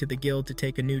heading to the guild to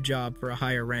take a new job for a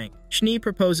higher rank. Schnee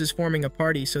proposes forming a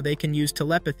party so they can use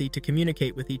telepathy to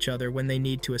communicate with each other when they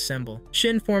need to assemble.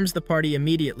 Shin forms the party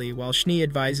immediately while Schnee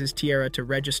advises Tira to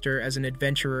register as an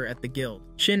adventurer at the guild.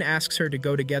 Shin asks her to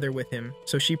go together with him,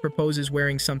 so she proposes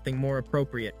wearing something more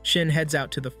appropriate. Shin heads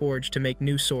out to the forge to make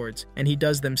new swords, and he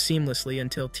does them seamlessly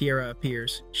until Tira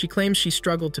appears. She claims she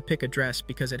struggled to pick a dress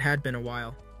because it had been a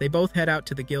while. They both head out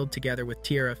to the guild together with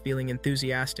Tira feeling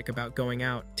enthusiastic about going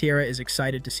out. Tira is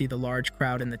excited to see the large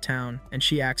crowd in the town, and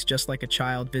she acts just like a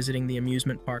child visiting the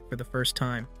amusement park for the first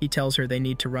time. He tells her they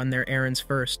need to run their errands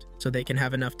first, so they can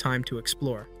have enough time to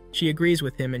explore. She agrees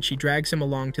with him and she drags him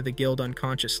along to the guild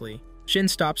unconsciously. Shin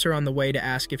stops her on the way to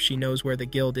ask if she knows where the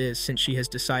guild is since she has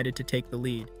decided to take the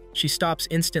lead. She stops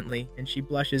instantly, and she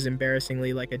blushes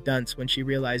embarrassingly like a dunce when she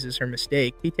realizes her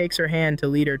mistake. He takes her hand to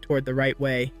lead her toward the right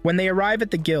way. When they arrive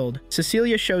at the guild,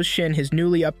 Cecilia shows Shin his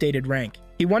newly updated rank.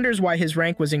 He wonders why his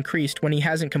rank was increased when he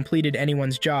hasn't completed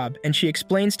anyone's job, and she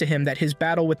explains to him that his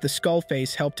battle with the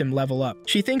Skullface helped him level up.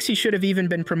 She thinks he should have even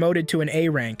been promoted to an A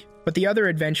rank, but the other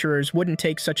adventurers wouldn't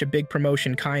take such a big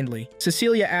promotion kindly.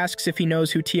 Cecilia asks if he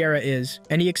knows who Tira is,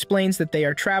 and he explains that they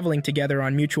are traveling together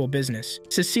on mutual business.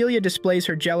 Cecilia displays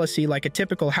her jealousy like a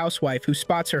typical housewife who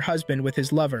spots her husband with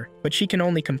his lover, but she can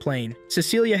only complain.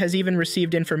 Cecilia has even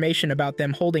received information about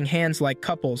them holding hands like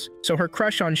couples, so her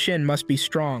crush on Shin must be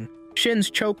strong.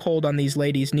 Shin's chokehold on these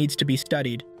ladies needs to be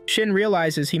studied. Shin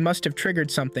realizes he must have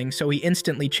triggered something, so he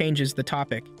instantly changes the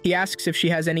topic. He asks if she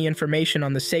has any information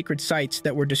on the sacred sites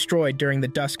that were destroyed during the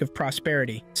Dusk of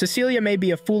Prosperity. Cecilia may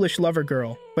be a foolish lover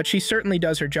girl, but she certainly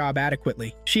does her job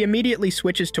adequately. She immediately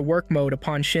switches to work mode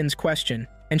upon Shin's question,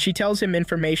 and she tells him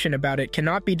information about it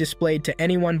cannot be displayed to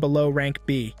anyone below rank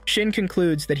B. Shin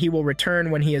concludes that he will return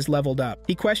when he is leveled up.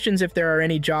 He questions if there are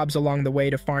any jobs along the way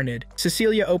to Farnid.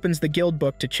 Cecilia opens the guild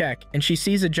book to check, and she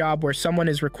sees a job where someone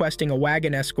is requesting a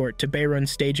wagon escort to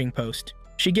Beirun's staging post.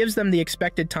 She gives them the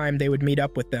expected time they would meet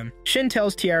up with them. Shin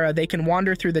tells Tira they can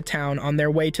wander through the town on their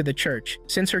way to the church,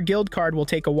 since her guild card will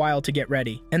take a while to get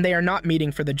ready, and they are not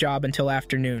meeting for the job until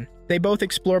afternoon. They both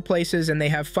explore places and they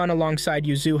have fun alongside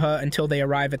Yuzuha until they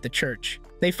arrive at the church.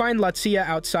 They find Latsia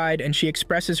outside and she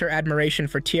expresses her admiration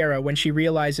for Tira when she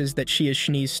realizes that she is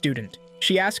Shnee's student.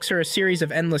 She asks her a series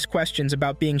of endless questions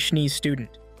about being Shnee's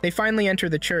student. They finally enter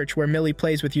the church where Millie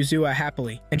plays with Yuzua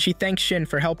happily, and she thanks Shin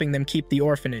for helping them keep the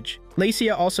orphanage.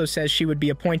 Lacia also says she would be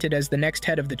appointed as the next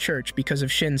head of the church because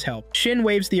of Shin's help. Shin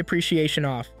waves the appreciation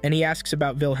off, and he asks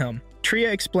about Wilhelm.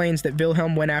 Tria explains that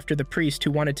Wilhelm went after the priest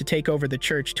who wanted to take over the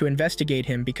church to investigate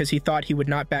him because he thought he would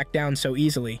not back down so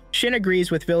easily. Shin agrees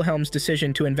with Wilhelm's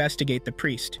decision to investigate the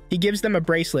priest. He gives them a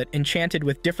bracelet enchanted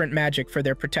with different magic for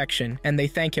their protection, and they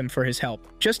thank him for his help.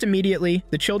 Just immediately,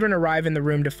 the children arrive in the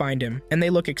room to find him, and they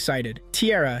look excited.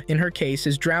 Tiara, in her case,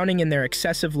 is drowning in their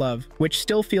excessive love, which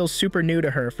still feels super new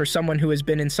to her for someone who has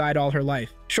been inside all her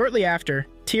life. Shortly after,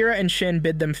 Tira and Shin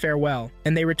bid them farewell,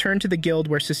 and they return to the guild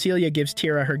where Cecilia gives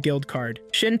Tira her guild card.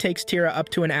 Shin takes Tira up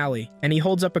to an alley, and he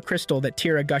holds up a crystal that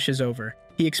Tira gushes over.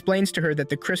 He explains to her that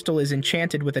the crystal is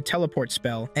enchanted with a teleport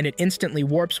spell, and it instantly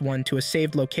warps one to a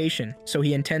saved location, so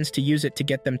he intends to use it to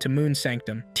get them to Moon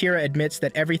Sanctum. Tira admits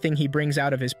that everything he brings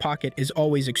out of his pocket is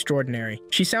always extraordinary.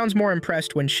 She sounds more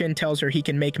impressed when Shin tells her he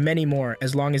can make many more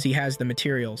as long as he has the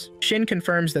materials. Shin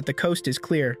confirms that the coast is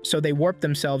clear, so they warp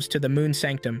themselves to the Moon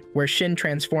Sanctum, where Shin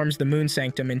transforms the Moon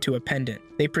Sanctum into a pendant.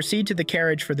 They proceed to the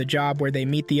carriage for the job where they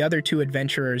meet the other two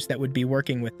adventurers that would be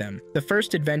working with them. The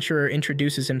first adventurer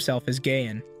introduces himself as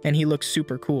Gayan, and he looks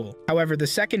super cool. However, the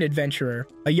second adventurer,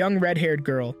 a young red-haired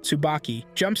girl, Tsubaki,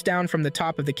 jumps down from the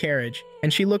top of the carriage,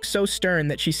 and she looks so stern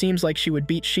that she seems like she would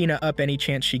beat Sheena up any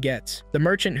chance she gets. The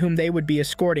merchant whom they would be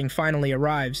escorting finally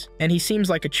arrives, and he seems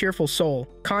like a cheerful soul,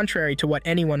 contrary to what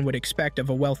anyone would expect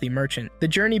of a wealthy merchant. The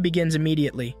journey begins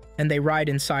immediately, and they ride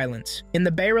in silence. In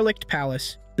the Bayrelict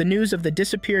Palace, the news of the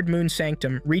disappeared Moon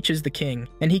Sanctum reaches the king,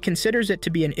 and he considers it to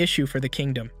be an issue for the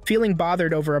kingdom. Feeling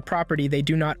bothered over a property they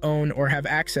do not own or have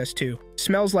access to,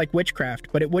 smells like witchcraft,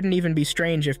 but it wouldn't even be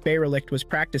strange if Bayrelict was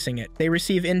practicing it. They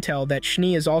receive intel that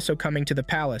Shni is also coming to the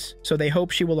palace, so they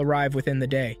hope she will arrive within the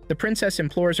day. The princess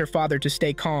implores her father to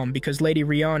stay calm because Lady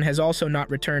Rion has also not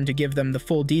returned to give them the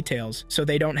full details, so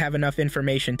they don't have enough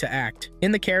information to act.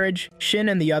 In the carriage, Shin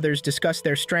and the others discuss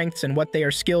their strengths and what they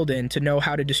are skilled in to know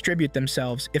how to distribute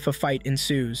themselves if a fight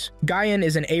ensues. Gayan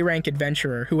is an A-rank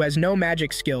adventurer who has no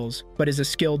magic skills, but is a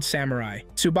skilled samurai.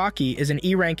 Tsubaki is an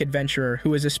E-rank adventurer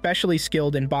who is especially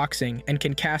skilled in boxing and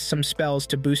can cast some spells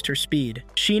to boost her speed.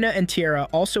 Sheena and Tiara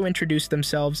also introduce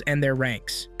themselves and their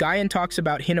ranks. Gayan talks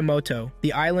about Hinamoto,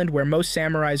 the island where most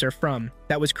samurais are from,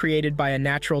 that was created by a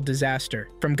natural disaster.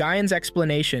 From Gayan's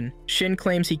explanation, Shin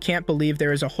claims he can't believe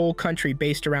there is a whole country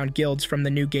based around guilds from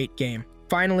the New Gate game.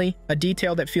 Finally, a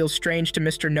detail that feels strange to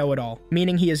Mr. Know-It-All,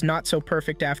 meaning he is not so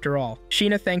perfect after all.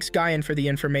 Sheena thanks Gayan for the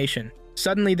information.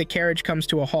 Suddenly, the carriage comes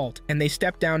to a halt, and they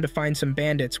step down to find some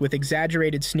bandits with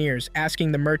exaggerated sneers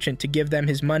asking the merchant to give them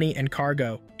his money and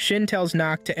cargo. Shin tells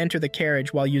Nak to enter the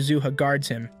carriage while Yuzuha guards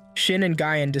him. Shin and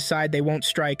Gayan decide they won't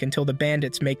strike until the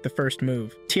bandits make the first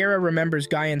move. Tiara remembers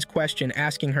Gayan's question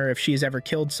asking her if she has ever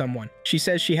killed someone. She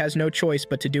says she has no choice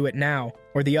but to do it now,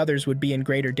 or the others would be in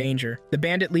greater danger. The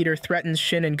bandit leader threatens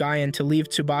Shin and Gayan to leave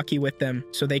Tsubaki with them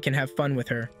so they can have fun with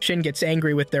her. Shin gets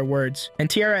angry with their words, and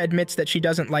Tiara admits that she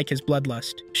doesn't like his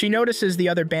bloodlust. She notices the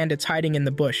other bandits hiding in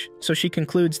the bush, so she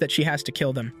concludes that she has to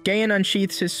kill them. Gayan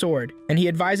unsheaths his sword, and he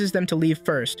advises them to leave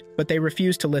first, but they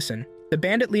refuse to listen. The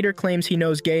bandit leader claims he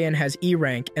knows Gayan has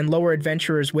E-rank and lower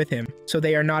adventurers with him, so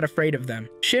they are not afraid of them.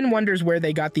 Shin wonders where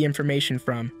they got the information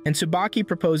from, and Tsubaki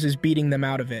proposes beating them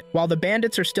out of it. While the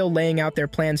bandits are still laying out their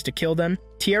plans to kill them,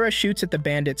 Tiara shoots at the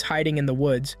bandits hiding in the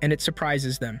woods, and it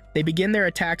surprises them. They begin their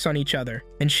attacks on each other,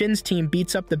 and Shin's team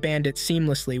beats up the bandits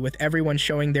seamlessly with everyone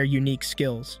showing their unique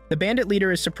skills. The bandit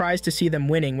leader is surprised to see them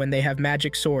winning when they have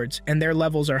magic swords, and their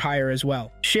levels are higher as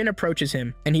well. Shin approaches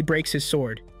him, and he breaks his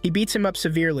sword. He beats him up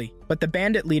severely, but the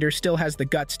bandit leader still has the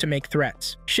guts to make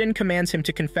threats. Shin commands him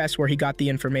to confess where he got the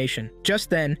information. Just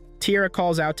then, Tiara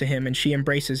calls out to him and she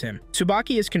embraces him.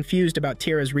 Tsubaki is confused about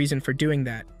Tiara's reason for doing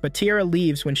that, but Tiara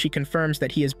leaves when she confirms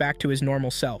that he is back to his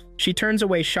normal self. She turns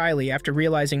away shyly after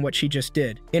realizing what she just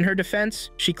did. In her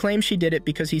defense, she claims she did it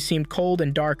because he seemed cold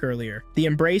and dark earlier. The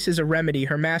embrace is a remedy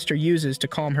her master uses to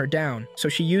calm her down, so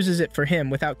she uses it for him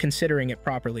without considering it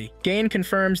properly. Gayan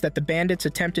confirms that the bandits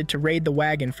attempted to raid the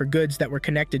wagon for goods that were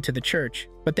connected to the church,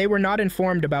 but they were not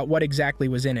informed about what exactly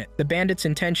was in it. The bandits'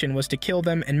 intention was to kill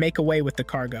them and make away with the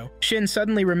cargo. Shin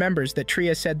suddenly remembers that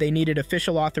Tria said they needed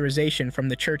official authorization from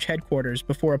the church headquarters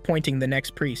before appointing the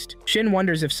next priest. Shin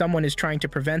wonders if someone is trying to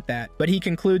prevent that, but he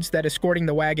concludes that escorting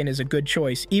the wagon is a good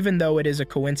choice, even though it is a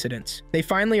coincidence. They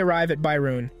finally arrive at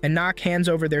Bairun, and Nak hands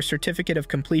over their certificate of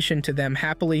completion to them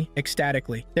happily,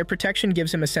 ecstatically. Their protection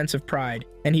gives him a sense of pride,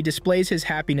 and he displays his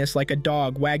happiness like a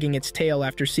dog wagging its tail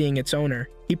after seeing its owner.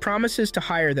 He promises to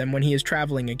hire them when he is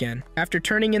traveling again. After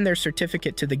turning in their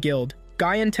certificate to the guild,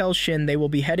 Guyan tells Shin they will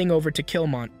be heading over to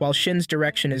Kilmont, while Shin's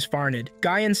direction is Farned.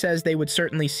 Guyan says they would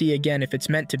certainly see again if it's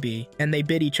meant to be, and they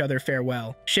bid each other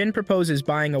farewell. Shin proposes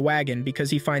buying a wagon because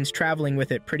he finds traveling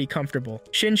with it pretty comfortable.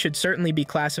 Shin should certainly be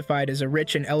classified as a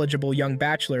rich and eligible young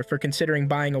bachelor for considering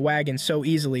buying a wagon so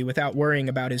easily without worrying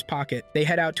about his pocket. They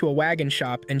head out to a wagon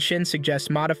shop, and Shin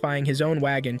suggests modifying his own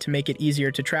wagon to make it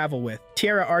easier to travel with.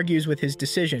 Tiara argues with his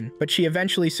decision, but she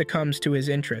eventually succumbs to his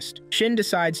interest. Shin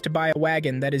decides to buy a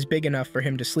wagon that is big enough for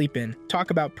him to sleep in.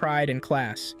 Talk about pride and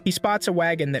class. He spots a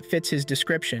wagon that fits his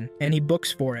description, and he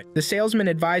books for it. The salesman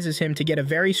advises him to get a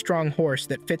very strong horse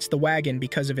that fits the wagon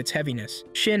because of its heaviness.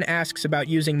 Shin asks about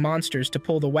using monsters to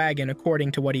pull the wagon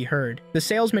according to what he heard. The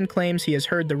salesman claims he has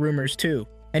heard the rumors too,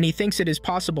 and he thinks it is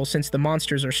possible since the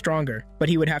monsters are stronger, but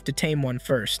he would have to tame one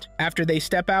first. After they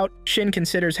step out, Shin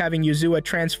considers having Yuzua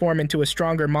transform into a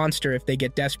stronger monster if they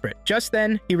get desperate. Just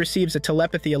then, he receives a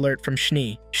telepathy alert from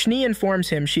Shni. Shni informs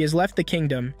him she has left the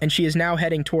kingdom, and she is now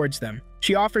heading towards them.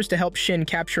 She offers to help Shin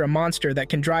capture a monster that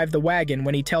can drive the wagon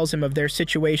when he tells him of their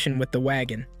situation with the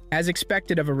wagon. As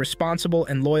expected of a responsible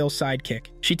and loyal sidekick,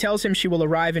 she tells him she will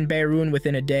arrive in Beirun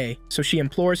within a day, so she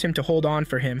implores him to hold on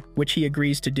for him, which he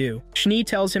agrees to do. Shni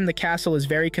tells him the castle is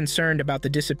very concerned about the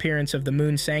disappearance of the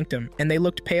Moon Sanctum, and they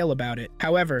looked pale about it.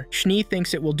 However, Shni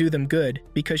thinks it will do them good,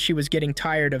 because she was getting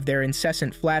tired of their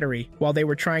incessant flattery while they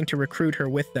were trying to recruit her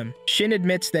with them. Shin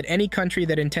admits that any country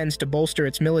that intends to bolster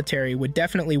its military would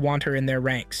definitely want her in their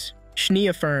ranks. Shni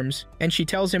affirms, and she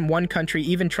tells him one country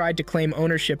even tried to claim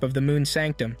ownership of the Moon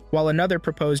Sanctum, while another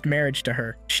proposed marriage to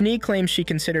her. Shni claims she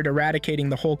considered eradicating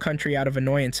the whole country out of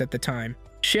annoyance at the time.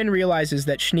 Shin realizes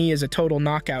that Shni is a total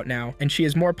knockout now, and she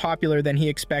is more popular than he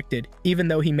expected, even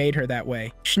though he made her that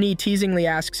way. Shni teasingly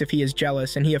asks if he is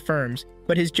jealous, and he affirms,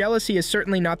 but his jealousy is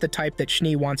certainly not the type that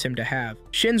Shni wants him to have.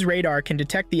 Shin's radar can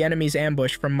detect the enemy's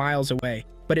ambush from miles away,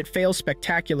 but it fails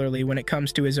spectacularly when it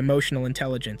comes to his emotional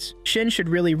intelligence. Shin should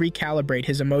really recalibrate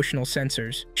his emotional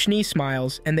sensors. Shni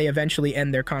smiles, and they eventually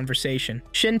end their conversation.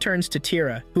 Shin turns to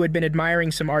Tira, who had been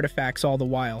admiring some artifacts all the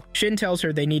while. Shin tells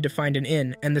her they need to find an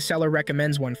inn, and the seller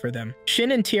recommends one for them.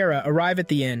 Shin and Tira arrive at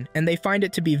the inn, and they find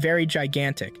it to be very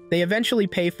gigantic. They eventually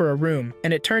pay for a room,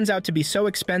 and it turns out to be so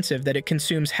expensive that it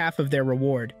consumes half of their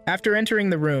reward. After entering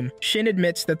the room, Shin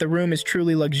admits that the room is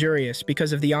truly luxurious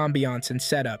because of the ambiance and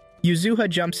setup. Yuzuha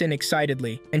jumps in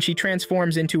excitedly, and she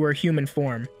transforms into her human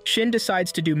form. Shin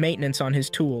decides to do maintenance on his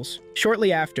tools.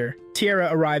 Shortly after, Tiara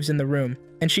arrives in the room,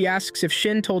 and she asks if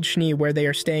Shin told Shni where they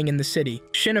are staying in the city.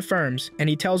 Shin affirms, and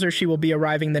he tells her she will be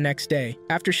arriving the next day.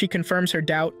 After she confirms her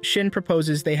doubt, Shin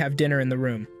proposes they have dinner in the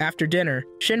room. After dinner,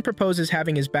 Shin proposes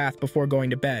having his bath before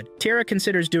going to bed. Tiara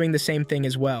considers doing the same thing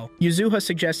as well. Yuzuha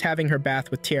suggests having her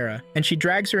bath with Tiara, and she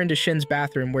drags her into Shin's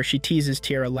bathroom where she teases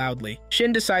Tiara loudly.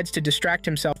 Shin decides to distract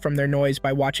himself from their noise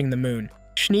by watching the moon.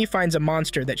 Shni finds a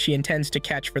monster that she intends to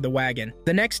catch for the wagon.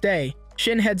 The next day,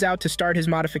 Shin heads out to start his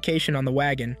modification on the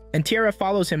wagon, and Tiara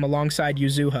follows him alongside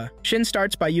Yuzuha. Shin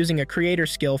starts by using a creator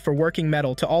skill for working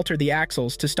metal to alter the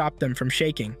axles to stop them from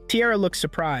shaking. Tiara looks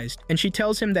surprised, and she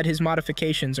tells him that his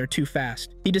modifications are too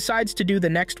fast. He decides to do the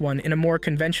next one in a more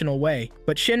conventional way,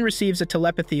 but Shin receives a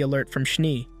telepathy alert from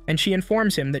Shni, and she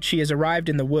informs him that she has arrived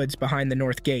in the woods behind the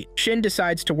north gate. Shin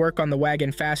decides to work on the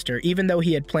wagon faster, even though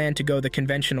he had planned to go the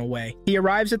conventional way. He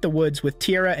arrives at the woods with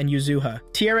Tiara and Yuzuha.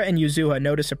 Tiara and Yuzuha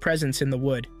notice a presence in the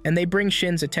wood, and they bring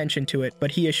Shin's attention to it,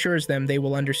 but he assures them they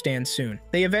will understand soon.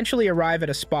 They eventually arrive at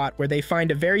a spot where they find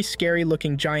a very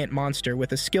scary-looking giant monster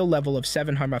with a skill level of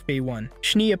 701.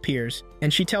 Shni appears,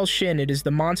 and she tells Shin it is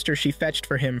the monster she fetched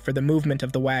for him for the movement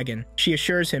of the wagon. She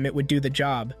assures him it would do the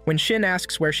job. When Shin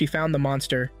asks where she found the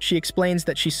monster, she explains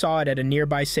that she saw it at a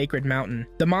nearby sacred mountain.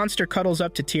 The monster cuddles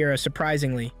up to Tiara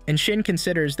surprisingly, and Shin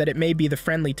considers that it may be the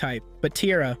friendly type, but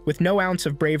Tiara, with no ounce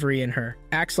of bravery in her,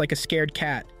 acts like a scared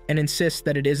cat and insists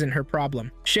that it isn't her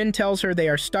problem. Shin tells her they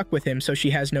are stuck with him, so she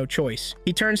has no choice.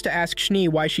 He turns to ask Shni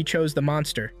why she chose the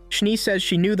monster. Shni says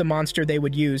she knew the monster they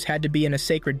would use had to be in a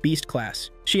sacred beast class.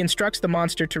 She instructs the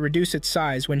monster to reduce its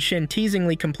size when Shin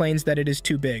teasingly complains that it is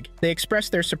too big. They express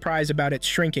their surprise about its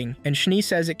shrinking, and Shni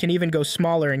says it can even go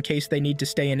smaller in case they need to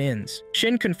stay in inns.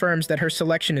 Shin confirms that her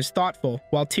selection is thoughtful,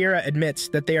 while Tira admits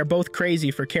that they are both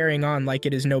crazy for carrying on like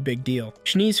it is no big deal.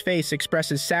 Shni's face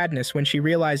expresses sadness when she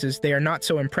realizes they are not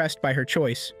so impressed by her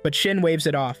choice, but Shin waves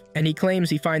it off, and he claims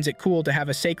he finds it cool to have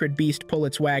a sacred beast pull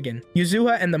its wagon.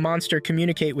 Yuzuha and the monster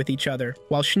communicate with each other,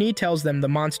 while Shni tells them the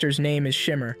monster's name is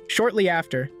Shimmer. Shortly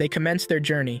after, they commence their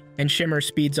journey, and Shimmer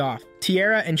speeds off.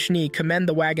 Tiara and Schnee commend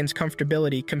the wagon's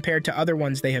comfortability compared to other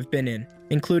ones they have been in,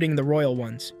 including the royal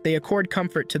ones. They accord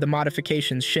comfort to the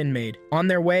modifications Shin made. On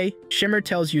their way, Shimmer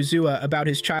tells Yuzua about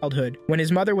his childhood when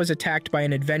his mother was attacked by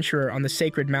an adventurer on the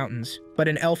sacred mountains, but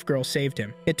an elf girl saved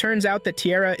him. It turns out that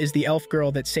Tiara is the elf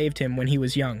girl that saved him when he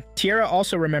was young. Tiara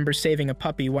also remembers saving a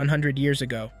puppy 100 years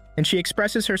ago, and she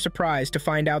expresses her surprise to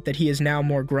find out that he is now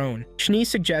more grown. Schnee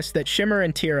suggests that Shimmer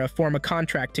and Tiara form a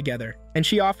contract together, and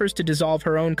she offers to dissolve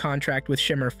her own contract with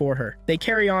Shimmer for her. They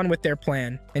carry on with their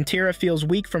plan, and Tiara feels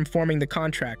weak from forming the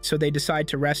contract, so they decide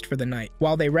to rest for the night.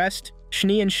 While they rest,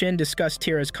 Schnee and Shin discuss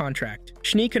Tiara's contract.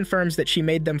 Schnee confirms that she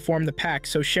made them form the pact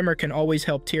so Shimmer can always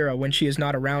help Tiara when she is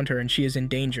not around her and she is in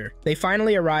danger. They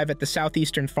finally arrive at the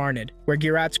southeastern Farnid, where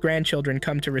Girat's grandchildren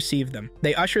come to receive them.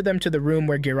 They usher them to the room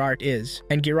where Girat is,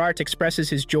 and Girat expresses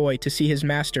his joy to see his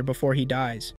master before he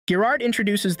dies. Girat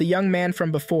introduces the young man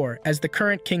from before as the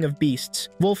current king of beasts,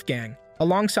 Wolfgang,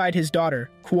 alongside his daughter,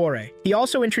 Quore. He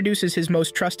also introduces his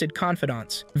most trusted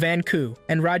confidants, Van Ku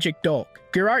and Rajik Dolk.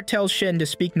 Girat tells Shin to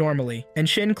speak normally, and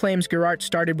Shin claims Girat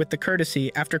started with the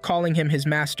courtesy after calling him his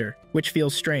master, which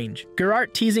feels strange.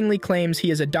 Girat teasingly claims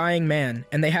he is a dying man,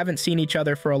 and they haven't seen each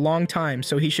other for a long time,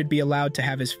 so he should be allowed to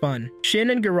have his fun.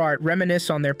 Shin and Girat reminisce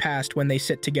on their past when they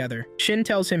sit together. Shin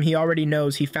tells him he already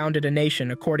knows he founded a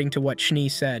nation according to what Schnee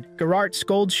said. Girat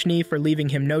scolds Schnee for leaving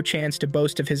him no chance to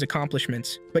boast of his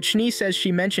accomplishments, but Schnee says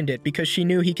she mentioned it because she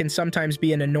knew he can sometimes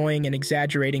be an annoying and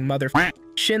exaggerating motherfucker.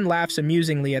 Shin laughs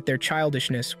amusingly at their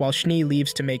childishness while Schnee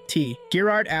leaves to make tea.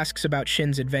 Girat asks about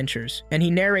Shin's adventures, and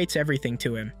he narrates everything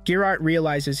to him. Girat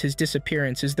realizes his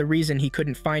disappearance is the reason he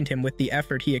couldn't find him with the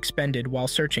effort he expended while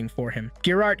searching for him.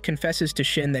 Girat confesses to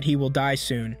Shin that he will die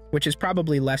soon, which is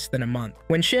probably less than a month.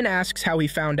 When Shin asks how he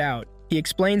found out, he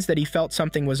explains that he felt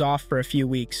something was off for a few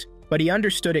weeks, but he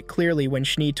understood it clearly when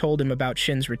Schnee told him about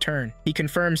Shin's return. He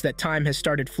confirms that time has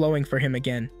started flowing for him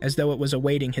again, as though it was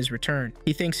awaiting his return.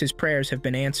 He thinks his prayers have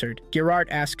been answered. Girat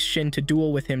asks Shin to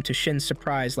duel with him to Shin's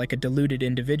surprise like a deluded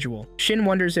individual. Shin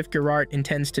wonders if Girat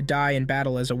intends to die in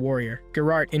battle as a warrior.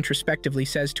 Girat introspectively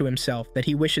says to himself that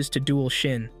he wishes to duel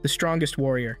Shin, the strongest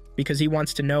warrior, because he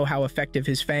wants to know how effective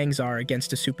his fangs are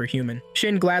against a superhuman.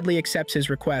 Shin gladly accepts his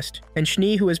request, and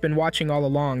Schnee, who has been watching all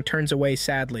along, turns away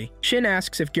sadly. Shin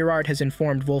asks if Girat has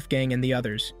informed Wolfgang and the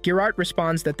others. Girat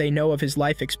responds that they know of his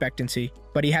life expectancy,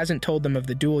 but he hasn't told them of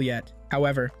the duel yet.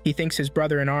 However, he thinks his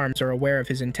brother-in-arms are aware of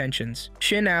his intentions.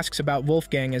 Shin asks about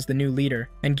Wolfgang as the new leader,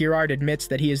 and Girat admits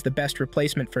that he is the best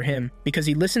replacement for him because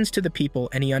he listens to the people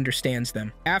and he understands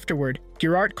them. Afterward,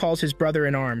 Girat calls his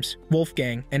brother-in-arms,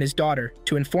 Wolfgang, and his daughter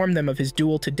to inform them of his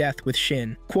duel to death with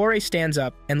Shin. Quore stands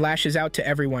up and lashes out to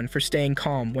everyone for staying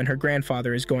calm when her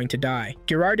grandfather is going to die.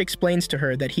 Girat explains to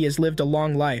her that he has lived a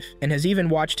long life and has even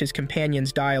watched his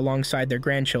companions die alongside their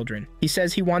grandchildren. He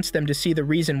says he wants them to see the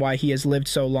reason why he has lived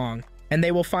so long, and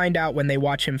they will find out when they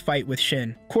watch him fight with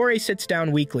Shin. Quore sits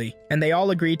down weakly, and they all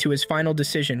agree to his final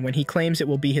decision when he claims it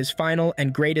will be his final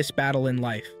and greatest battle in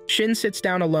life. Shin sits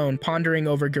down alone, pondering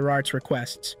over Girat's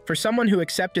requests. For someone who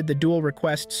accepted the duel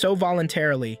request so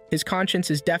voluntarily, his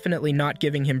conscience is definitely not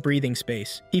giving him breathing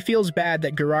space. He feels bad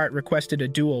that Girat requested a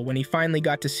duel when he finally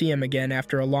got to see him again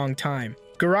after a long time.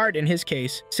 Girat, in his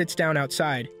case, sits down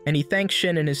outside, and he thanks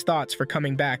Shin in his thoughts for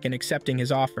coming back and accepting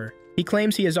his offer. He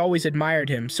claims he has always admired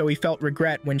him, so he felt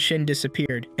regret when Shin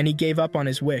disappeared, and he gave up on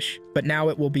his wish, but now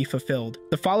it will be fulfilled.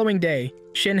 The following day,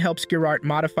 Shin helps Girat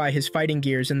modify his fighting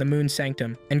gears in the Moon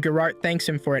Sanctum, and Girat thanks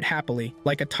him for it happily,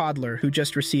 like a toddler who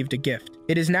just received a gift.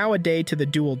 It is now a day to the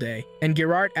duel day, and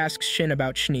Girat asks Shin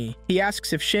about Schnee. He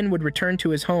asks if Shin would return to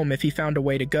his home if he found a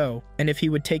way to go, and if he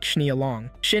would take Schnee along.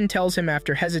 Shin tells him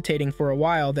after hesitating for a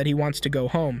while that he wants to go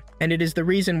home, and it is the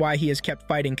reason why he has kept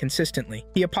fighting consistently.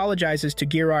 He apologizes to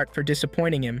Girat for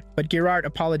disappointing him, but Girat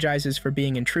apologizes for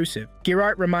being intrusive.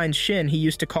 Girat reminds Shin he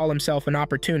used to call himself an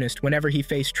opportunist whenever he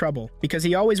faced trouble, because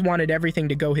he always wanted everything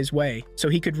to go his way, so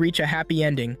he could reach a happy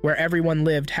ending where everyone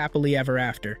lived happily ever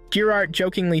after. Girat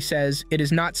jokingly says it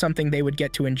is not something they would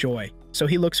get to enjoy, so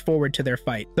he looks forward to their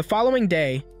fight. The following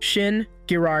day, Shin,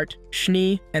 Girat,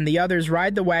 Schnee, and the others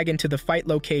ride the wagon to the fight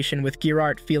location with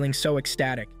Girat feeling so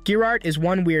ecstatic. Girat is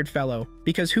one weird fellow,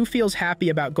 because who feels happy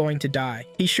about going to die?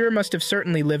 He sure must have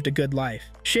certainly lived a good life.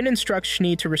 Shin instructs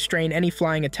Schnee to restrain any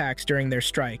flying attacks during their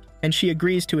strike, and she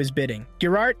agrees to his bidding.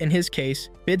 Girat, in his case,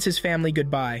 bids his family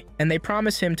goodbye, and they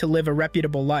promise him to live a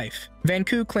reputable life. Van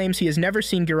Ku claims he has never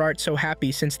seen Girat so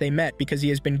happy since they met because he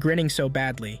has been grinning so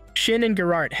badly. Shin and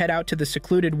Girat head out to the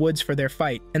secluded woods for their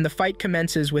fight, and the fight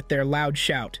commences with their loud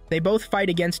shout. They both fight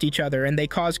against each other and they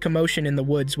cause commotion in the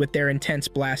woods with their intense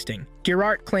blasting.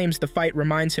 Geralt claims the fight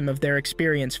reminds him of their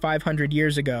experience 500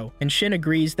 years ago, and Shin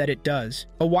agrees that it does.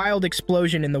 A wild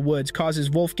explosion in the woods causes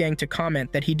Wolfgang to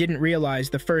comment that he didn't realize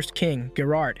the first king,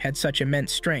 Geralt, had such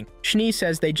immense strength. Schnee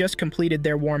says they just completed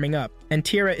their warming up, and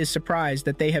Tira is surprised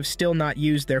that they have still not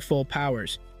used their full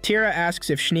powers. Tira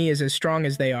asks if Schnee is as strong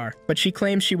as they are, but she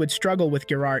claims she would struggle with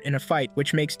Geralt in a fight,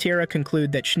 which makes Tira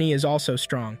conclude that Schnee is also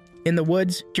strong. In the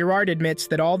woods, Geralt admits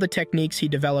that all the techniques he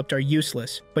developed are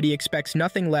useless, but he expects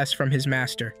nothing less from his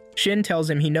master. Shin tells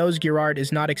him he knows Geralt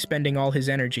is not expending all his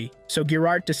energy, so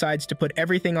Geralt decides to put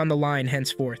everything on the line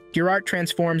henceforth. Geralt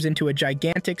transforms into a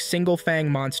gigantic single-fang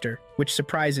monster, which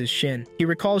surprises Shin. He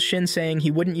recalls Shin saying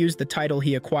he wouldn't use the title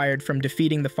he acquired from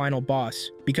defeating the final boss,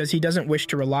 because he doesn't wish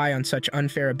to rely on such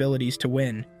unfair abilities to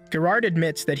win. Geralt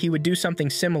admits that he would do something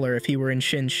similar if he were in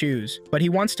Shin's shoes, but he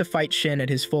wants to fight Shin at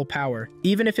his full power,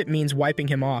 even if it means wiping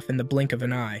him off in the blink of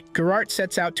an eye. Geralt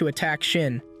sets out to attack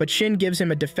Shin, but Shin gives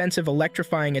him a defensive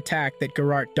electrifying attack that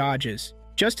Geralt dodges.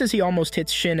 Just as he almost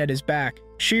hits Shin at his back,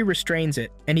 Shi restrains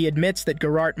it, and he admits that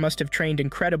Geralt must have trained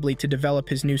incredibly to develop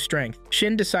his new strength.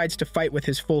 Shin decides to fight with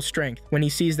his full strength when he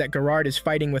sees that Geralt is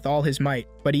fighting with all his might,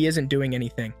 but he isn't doing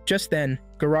anything. Just then,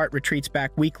 Geralt retreats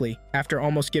back weakly, after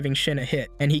almost giving Shin a hit,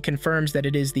 and he confirms that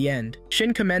it is the end.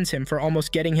 Shin commends him for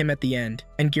almost getting him at the end,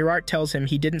 and Geralt tells him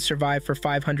he didn't survive for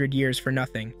 500 years for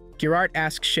nothing. Geralt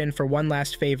asks Shin for one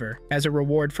last favor, as a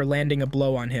reward for landing a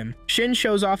blow on him. Shin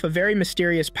shows off a very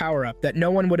mysterious power-up that no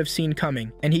one would have seen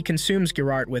coming, and he consumes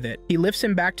Geralt with it. He lifts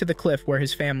him back to the cliff where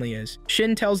his family is.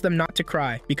 Shin tells them not to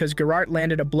cry, because Geralt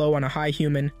landed a blow on a high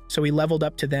human, so he leveled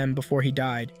up to them before he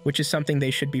died, which is something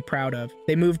they should be proud of.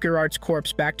 They move Geralt's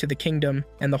corpse back to the kingdom,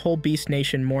 and the whole Beast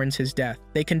Nation mourns his death.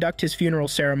 They conduct his funeral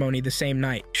ceremony the same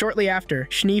night. Shortly after,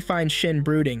 Schnee finds Shin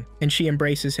brooding, and she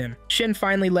embraces him. Shin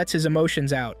finally lets his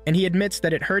emotions out, and he admits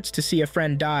that it hurts to see a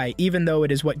friend die, even though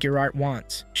it is what Geralt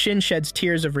wants. Shin sheds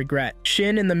tears of regret.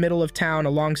 Shin in the middle of town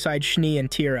alongside Schnee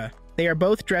and Tira. They are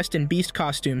both dressed in beast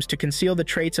costumes to conceal the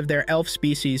traits of their elf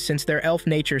species since their elf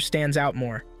nature stands out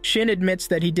more. Shin admits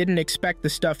that he didn't expect the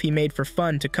stuff he made for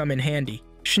fun to come in handy.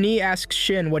 Schnee asks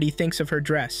Shin what he thinks of her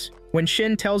dress. When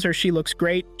Shin tells her she looks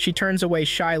great, she turns away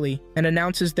shyly and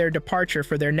announces their departure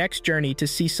for their next journey to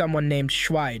see someone named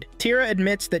Schweid. Tira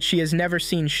admits that she has never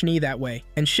seen Schnee that way,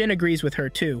 and Shin agrees with her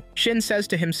too. Shin says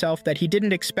to himself that he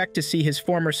didn't expect to see his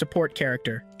former support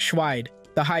character, Schweid,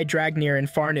 the High Dragnir in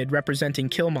Farnid representing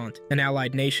Kilmont, an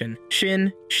allied nation.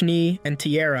 Shin, Schnee, and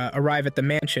Tierra arrive at the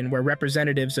mansion where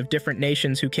representatives of different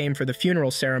nations who came for the funeral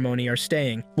ceremony are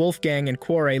staying. Wolfgang and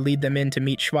Quore lead them in to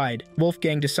meet Schweid.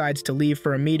 Wolfgang decides to leave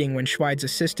for a meeting when Schweid's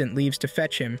assistant leaves to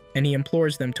fetch him, and he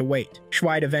implores them to wait.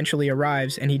 Schweid eventually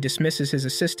arrives, and he dismisses his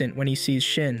assistant when he sees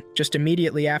Shin. Just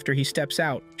immediately after he steps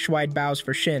out, Schweid bows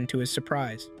for Shin to his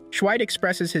surprise. Schweid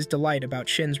expresses his delight about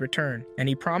Shin's return, and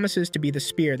he promises to be the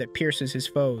spear that pierces his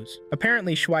foes.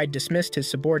 Apparently, Schweid dismissed his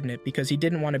subordinate because he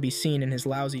didn't want to be seen in his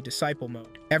lousy disciple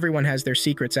mode. Everyone has their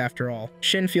secrets after all.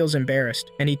 Shin feels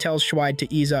embarrassed, and he tells Schweid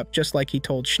to ease up just like he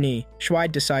told Schnee.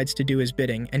 Schweid decides to do his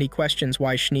bidding, and he questions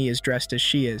why Schnee is dressed as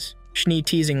she is. Schnee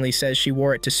teasingly says she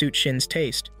wore it to suit Shin's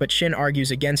taste, but Shin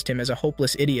argues against him as a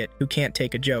hopeless idiot who can't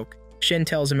take a joke. Shin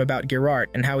tells him about Geralt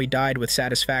and how he died with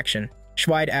satisfaction.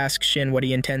 Schweid asks Shin what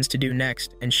he intends to do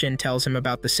next, and Shin tells him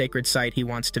about the sacred site he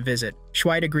wants to visit.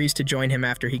 Schweid agrees to join him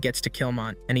after he gets to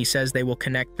Kilmont, and he says they will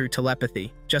connect through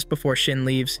telepathy. Just before Shin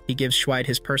leaves, he gives Schweid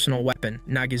his personal weapon,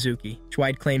 Nagizuki.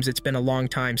 Schweid claims it's been a long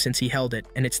time since he held it,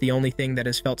 and it's the only thing that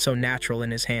has felt so natural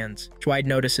in his hands. Schweid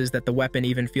notices that the weapon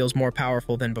even feels more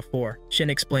powerful than before. Shin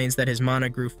explains that his mana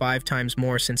grew 5 times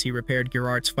more since he repaired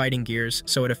Gerart's fighting gears,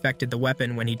 so it affected the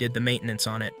weapon when he did the maintenance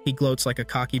on it. He gloats like a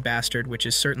cocky bastard, which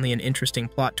is certainly an interesting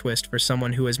plot twist for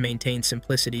someone who has maintained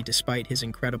simplicity despite his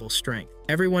incredible strength.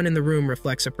 Everyone in the room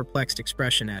reflects a perplexed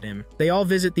expression at him. They all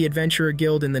visit the Adventurer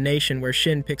Guild in the nation where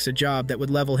Shin picks a job that would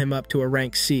level him up to a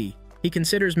rank C. He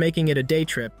considers making it a day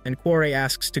trip, and Quore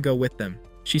asks to go with them.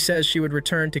 She says she would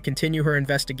return to continue her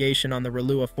investigation on the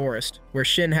Ralua forest, where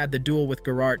Shin had the duel with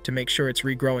Geralt to make sure it's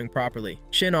regrowing properly.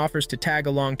 Shin offers to tag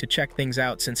along to check things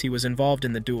out since he was involved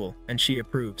in the duel, and she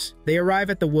approves. They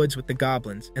arrive at the woods with the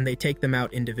goblins, and they take them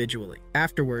out individually.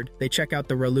 Afterward, they check out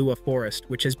the Ralua forest,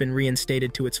 which has been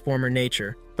reinstated to its former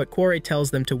nature, but Quore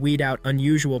tells them to weed out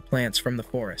unusual plants from the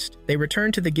forest. They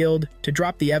return to the guild to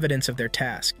drop the evidence of their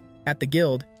task. At the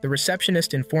guild, the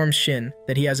receptionist informs Shin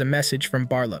that he has a message from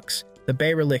Barlux, the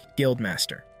Bayrelicht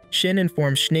Guildmaster. Shin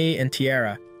informs Schnee and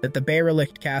Tierra that the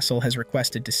Bayrelicht Castle has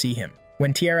requested to see him.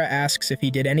 When Tierra asks if he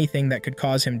did anything that could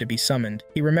cause him to be summoned,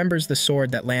 he remembers the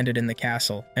sword that landed in the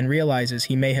castle and realizes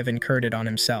he may have incurred it on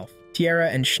himself. Tiara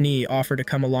and Schnee offer to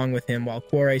come along with him while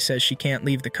Quore says she can't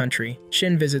leave the country.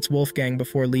 Shin visits Wolfgang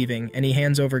before leaving, and he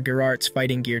hands over Gerardt's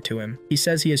fighting gear to him. He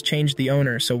says he has changed the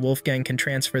owner so Wolfgang can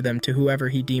transfer them to whoever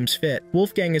he deems fit.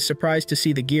 Wolfgang is surprised to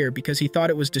see the gear because he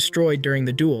thought it was destroyed during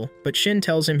the duel, but Shin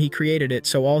tells him he created it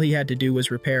so all he had to do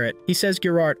was repair it. He says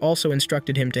Gerardt also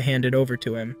instructed him to hand it over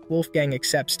to him. Wolfgang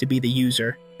accepts to be the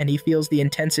user, and he feels the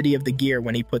intensity of the gear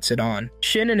when he puts it on.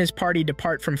 Shin and his party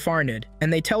depart from Farnid,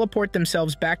 and they teleport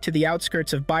themselves back to the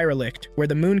outskirts of Baerlicht, where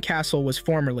the Moon Castle was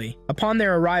formerly. Upon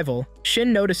their arrival,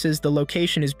 Shin notices the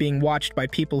location is being watched by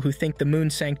people who think the Moon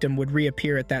Sanctum would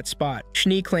reappear at that spot.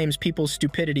 Schnee claims people's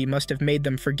stupidity must have made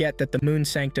them forget that the Moon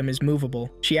Sanctum is movable.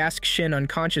 She asks Shin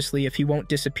unconsciously if he won't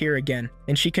disappear again,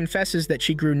 and she confesses that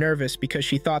she grew nervous because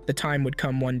she thought the time would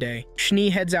come one day.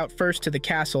 Schnee heads out first to the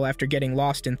castle after getting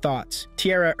lost in thoughts.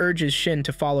 Tiara urges Shin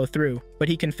to follow through, but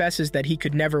he confesses that he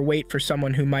could never wait for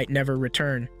someone who might never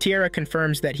return. Tiara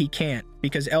confirms that he can't,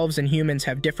 because elves and humans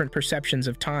have different perceptions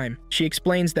of time. She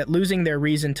explains that losing their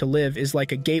reason to live is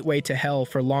like a gateway to hell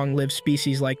for long-lived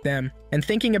species like them, and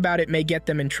thinking about it may get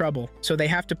them in trouble, so they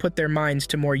have to put their minds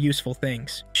to more useful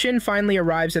things. Shin finally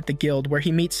arrives at the guild where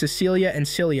he meets Cecilia and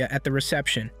Celia at the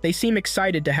reception. They seem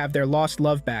excited to have their lost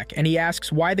love back, and he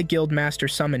asks why the guild master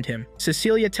summoned him.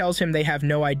 Cecilia tells him they have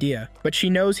no idea, but she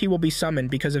knows he will be summoned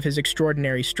because of his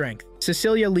extraordinary strength.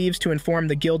 Cecilia leaves to inform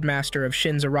the guild master of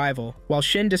Shin's arrival, while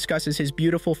Shin discusses his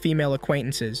beautiful female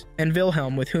acquaintances, and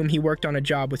Wilhelm, with whom he worked on a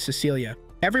job with Cecilia.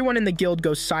 Everyone in the guild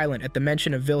goes silent at the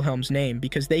mention of Wilhelm's name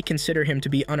because they consider him to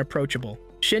be unapproachable.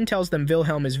 Shin tells them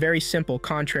Wilhelm is very simple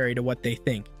contrary to what they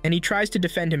think, and he tries to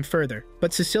defend him further,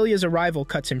 but Cecilia's arrival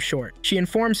cuts him short. She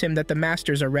informs him that the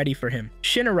masters are ready for him.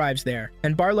 Shin arrives there,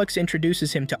 and Barlux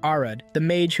introduces him to Arad, the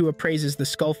mage who appraises the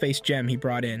skull-faced gem he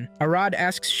brought in. Arad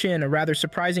asks Shin a rather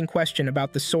surprising question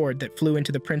about the sword that flew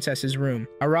into the princess's room.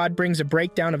 Arad brings a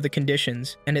breakdown of the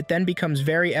conditions, and it then becomes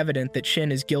very evident that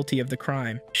Shin is guilty of the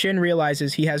crime. Shin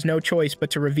realizes he has no choice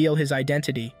but to reveal his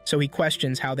identity, so he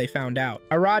questions how they found out.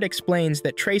 Arad explains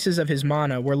that traces of his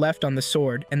mana were left on the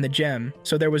sword and the gem,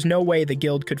 so there was no way the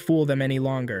guild could fool them any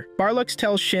longer. Barlux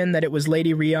tells Shin that it was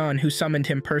Lady Rion who summoned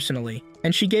him personally,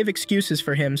 and she gave excuses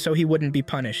for him so he wouldn't be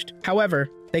punished. However,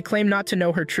 they claim not to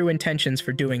know her true intentions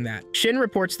for doing that. Shin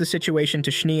reports the situation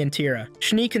to Schnee and Tira.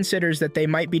 Schnee considers that they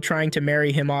might be trying to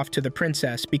marry him off to the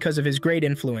princess because of his great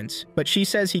influence, but she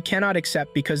says he cannot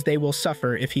accept because they will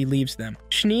suffer if he leaves them.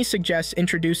 Schnee suggests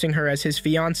introducing her as his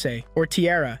fiancée, or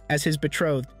Tiara as his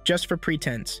betrothed, just for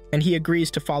pretense, and he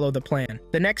agrees to follow the plan.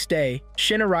 The next day,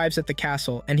 Shin arrives at the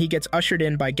castle, and he gets ushered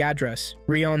in by Gadras,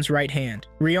 Rion's right hand.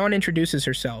 Rion introduces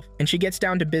herself, and she gets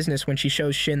down to business when she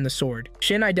shows Shin the sword.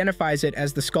 Shin identifies it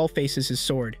as the Skullface's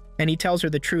sword, and he tells her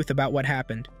the truth about what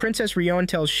happened. Princess Rion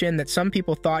tells Shin that some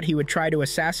people thought he would try to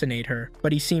assassinate her,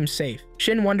 but he seems safe.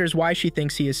 Shin wonders why she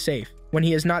thinks he is safe, when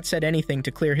he has not said anything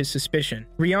to clear his suspicion.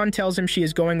 Rion tells him she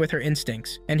is going with her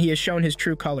instincts, and he has shown his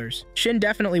true colors. Shin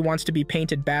definitely wants to be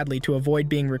painted badly to avoid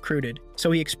being recruited,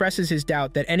 so he expresses his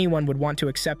doubt that anyone would want to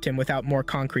accept him without more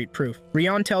concrete proof.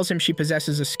 Rion tells him she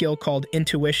possesses a skill called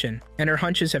intuition, and her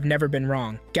hunches have never been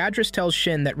wrong. Gadras tells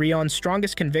Shin that Rion's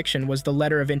strongest conviction was the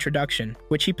letter of introduction,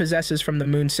 which he possesses from the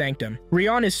Moon Sanctum.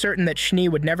 Rion is certain that Schnee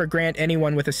would never grant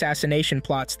anyone with assassination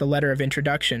plots the letter of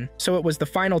introduction, so it was the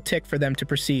final tick for them to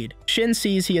proceed. Shin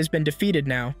sees he has been defeated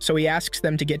now, so he asks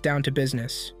them to get down to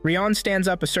business. Rion stands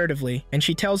up assertively, and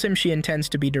she tells him she intends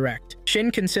to be direct. Shin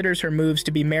considers her moves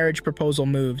to be marriage proposal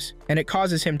moves, and it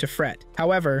causes him to fret.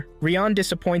 However, Rion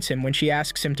disappoints him when she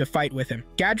asks him to fight with him.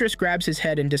 Gadras grabs his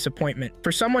head in disappointment.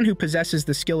 For someone who possesses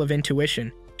the skill of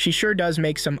intuition, she sure does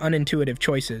make some unintuitive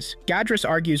choices. Gadras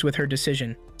argues with her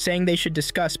decision, saying they should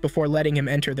discuss before letting him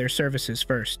enter their services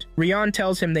first. Rion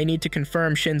tells him they need to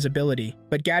confirm Shin's ability,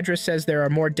 but Gadras says there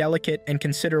are more delicate and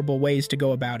considerable ways to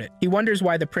go about it. He wonders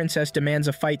why the princess demands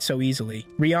a fight so easily.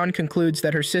 Rion concludes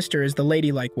that her sister is the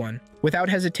ladylike one. Without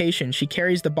hesitation, she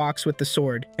carries the box with the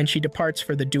sword, and she departs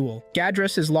for the duel.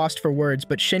 Gadras is lost for words,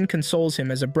 but Shin consoles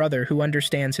him as a brother who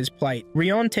understands his plight.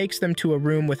 Rion takes them to a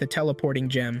room with a teleporting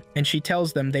gem, and she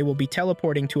tells them they will be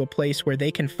teleporting to a place where they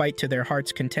can fight to their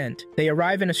heart's content. They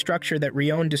arrive in a structure that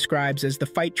Rion describes as the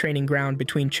fight training ground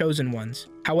between chosen ones.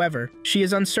 However, she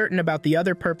is uncertain about the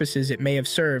other purposes it may have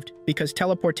served, because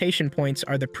teleportation points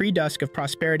are the pre-dusk of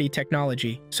prosperity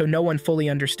technology, so no one fully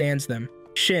understands them.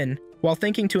 Shin, while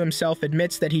thinking to himself,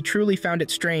 admits that he truly found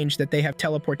it strange that they have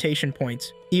teleportation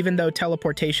points, even though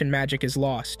teleportation magic is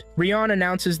lost. Rion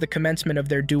announces the commencement of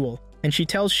their duel, and she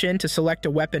tells Shin to select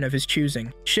a weapon of his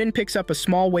choosing. Shin picks up a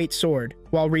small weight sword,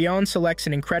 while Rion selects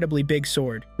an incredibly big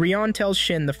sword. Rion tells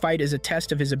Shin the fight is a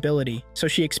test of his ability, so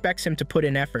she expects him to put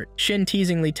in effort. Shin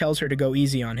teasingly tells her to go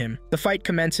easy on him. The fight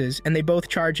commences, and they both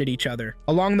charge at each other.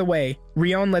 Along the way,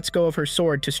 Rion lets go of her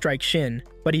sword to strike Shin,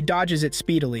 but he dodges it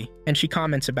speedily, and she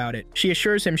comments about it. She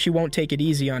assures him she won't take it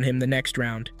easy on him the next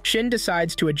round. Shin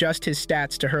decides to adjust his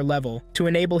stats to her level to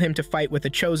enable him to fight with a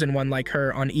chosen one like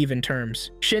her on even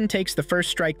terms. Shin takes the first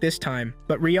strike this time,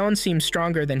 but Rion seems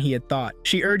stronger than he had thought.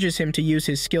 She urges him to use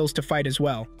his skills to fight as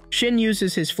well. Shin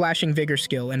uses his flashing vigor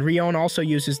skill, and Rion also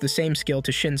uses the same skill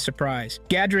to Shin's surprise.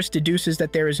 Gadrus deduces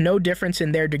that there is no difference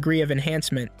in their degree of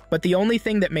enhancement, but the only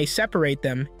thing that may separate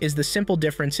them is the simple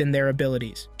difference in their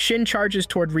abilities. Shin charges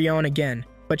toward Rion again,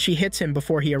 but she hits him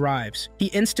before he arrives. He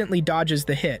instantly dodges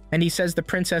the hit, and he says the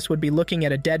princess would be looking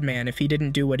at a dead man if he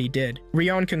didn't do what he did.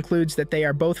 Rion concludes that they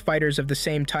are both fighters of the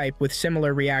same type with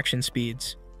similar reaction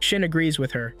speeds. Shin agrees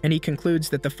with her, and he concludes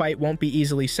that the fight won't be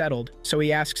easily settled, so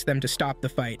he asks them to stop the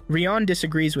fight. Rion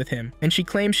disagrees with him, and she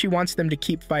claims she wants them to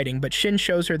keep fighting, but Shin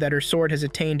shows her that her sword has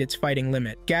attained its fighting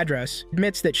limit. Gadrus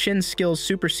admits that Shin's skills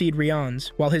supersede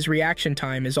Rion's, while his reaction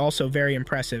time is also very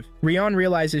impressive. Rion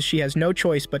realizes she has no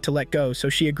choice but to let go, so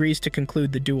she agrees to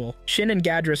conclude the duel. Shin and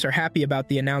Gadrus are happy about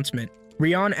the announcement.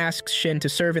 Rion asks Shin to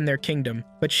serve in their kingdom,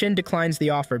 but Shin declines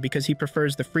the offer because he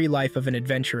prefers the free life of an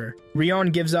adventurer. Rion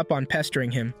gives up on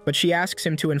pestering him, but she asks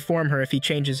him to inform her if he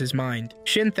changes his mind.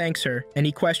 Shin thanks her, and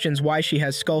he questions why she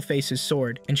has Skullface's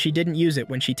sword, and she didn't use it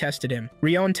when she tested him.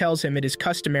 Rion tells him it is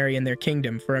customary in their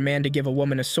kingdom for a man to give a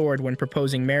woman a sword when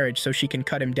proposing marriage so she can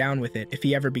cut him down with it if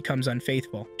he ever becomes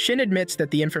unfaithful. Shin admits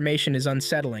that the information is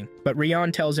unsettling, but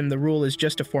Rion tells him the rule is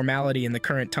just a formality in the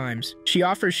current times. She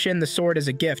offers Shin the sword as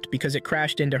a gift because it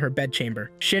crashed into her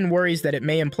bedchamber. Shin worries that it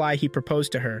may imply he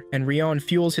proposed to her, and Rion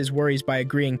fuels his worries by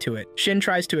agreeing to it. Shin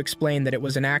tries to explain that it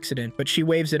was an accident, but she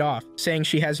waves it off, saying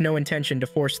she has no intention to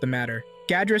force the matter.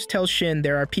 Gadrus tells Shin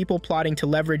there are people plotting to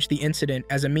leverage the incident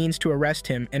as a means to arrest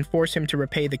him and force him to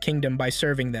repay the kingdom by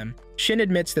serving them. Shin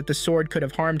admits that the sword could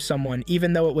have harmed someone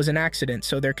even though it was an accident,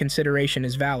 so their consideration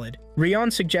is valid.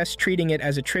 Rion suggests treating it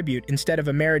as a tribute instead of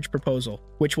a marriage proposal,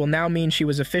 which will now mean she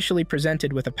was officially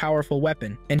presented with a powerful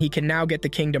weapon, and he can now get the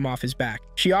kingdom off his back.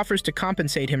 She offers to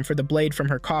compensate him for the blade from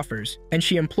her coffers, and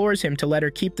she implores him to let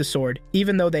her keep the sword,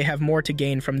 even though they have more to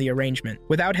gain from the arrangement.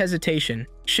 Without hesitation,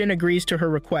 Shin agrees to her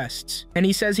requests, and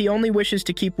he says he only wishes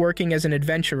to keep working as an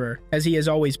adventurer, as he has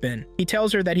always been. He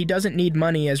tells her that he doesn't need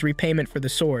money as repayment for the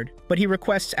sword, but he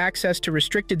requests access to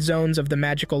restricted zones of the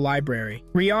magical library.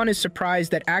 Rion is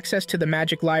surprised that access to the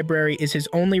magic library is his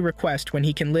only request when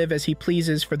he can live as he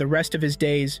pleases for the rest of his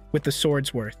days with the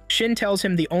sword's worth. Shin tells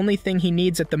him the only thing he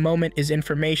needs at the moment is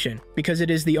information, because it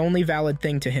is the only valid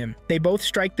thing to him. They both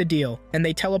strike the deal, and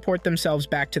they teleport themselves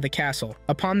back to the castle.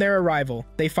 Upon their arrival,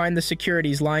 they find the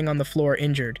securities lying on the floor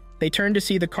injured. They turn to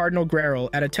see the Cardinal Greril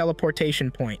at a teleportation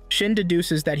point. Shin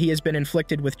deduces that he has been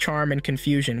inflicted with charm and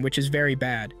confusion, which is very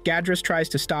bad. Gadrus tries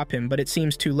to stop him, but it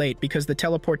seems too late because the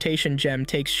teleportation gem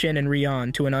takes Shin and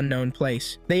Rion to an unknown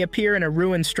place. They appear in a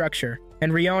ruined structure,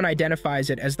 and Rion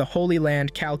identifies it as the Holy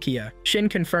Land Kalkia. Shin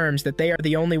confirms that they are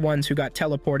the only ones who got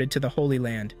teleported to the Holy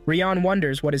Land. Rion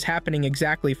wonders what is happening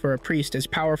exactly for a priest as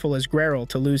powerful as Greril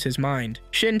to lose his mind.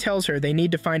 Shin tells her they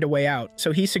need to find a way out,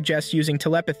 so he suggests using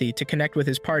telepathy to connect with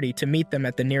his party to meet them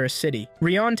at the nearest city.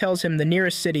 Rion tells him the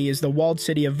nearest city is the walled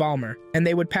city of Valmer, and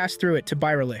they would pass through it to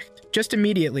Byralicht. Just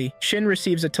immediately, Shin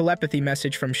receives a telepathy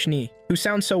message from Schnee, who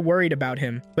sounds so worried about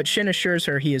him, but Shin assures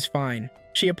her he is fine.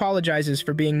 She apologizes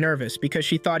for being nervous because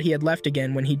she thought he had left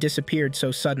again when he disappeared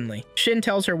so suddenly. Shin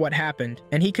tells her what happened,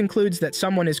 and he concludes that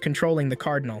someone is controlling the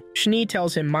Cardinal. Schnee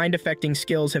tells him mind-affecting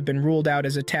skills have been ruled out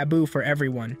as a taboo for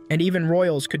everyone, and even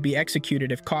royals could be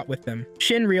executed if caught with them.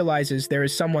 Shin realizes there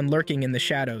is someone lurking in the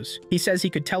shadows. He says he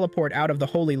could teleport out of the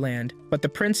Holy Land, but the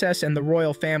princess and the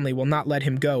royal family will not let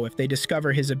him go if they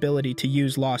discover his ability to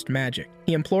use lost magic.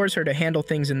 He implores her to handle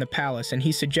things in the palace, and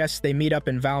he suggests they meet up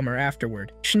in Valmer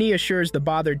afterward. Schnee assures the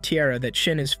bothered Tiara that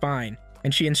Shin is fine,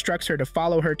 and she instructs her to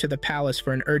follow her to the palace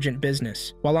for an urgent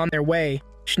business. While on their way,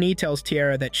 Schnee tells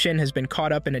Tiara that Shin has been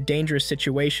caught up in a dangerous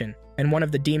situation, and one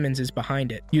of the demons is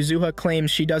behind it. Yuzuha claims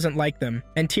she doesn't like them,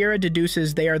 and Tiara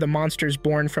deduces they are the monsters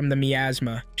born from the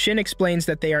miasma. Shin explains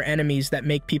that they are enemies that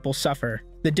make people suffer.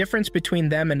 The difference between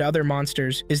them and other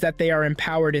monsters is that they are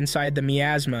empowered inside the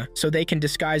miasma, so they can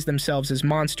disguise themselves as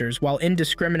monsters while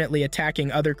indiscriminately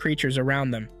attacking other creatures around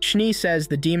them. Schnee says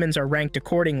the demons are ranked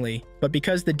accordingly, but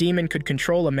because the demon could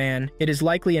control a man, it is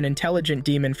likely an intelligent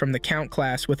demon from the Count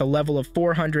class with a level of 4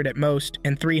 400 at most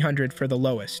and 300 for the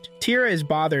lowest. Tira is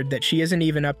bothered that she isn't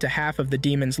even up to half of the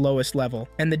demon's lowest level,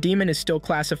 and the demon is still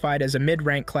classified as a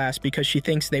mid-rank class because she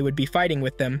thinks they would be fighting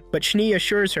with them, but Schnee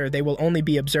assures her they will only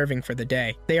be observing for the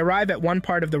day. They arrive at one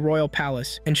part of the royal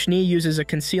palace, and Schnee uses a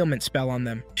concealment spell on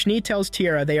them. Schnee tells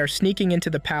Tira they are sneaking into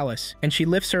the palace, and she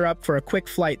lifts her up for a quick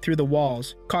flight through the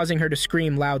walls, causing her to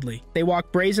scream loudly. They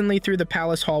walk brazenly through the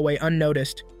palace hallway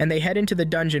unnoticed, and they head into the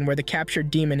dungeon where the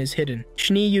captured demon is hidden.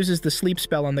 Schnee uses the sleep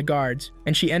spell on the guards,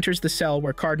 and she enters the cell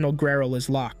where Cardinal Greril is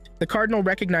locked. The Cardinal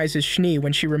recognizes Schnee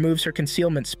when she removes her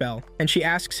concealment spell, and she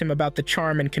asks him about the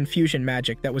charm and confusion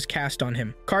magic that was cast on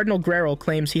him. Cardinal Greril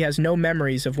claims he has no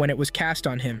memories of when it was cast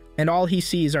on him, and all he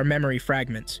sees are memory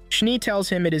fragments. Schnee tells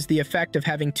him it is the effect of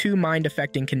having two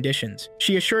mind-affecting conditions.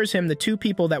 She assures him the two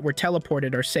people that were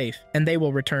teleported are safe, and they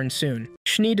will return soon.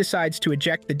 Schnee decides to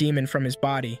eject the demon from his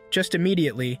body. Just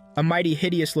immediately, a mighty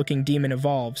hideous-looking demon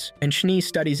evolves, and Schnee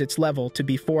studies its level to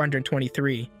be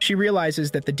 423. She realizes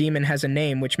that the demon has a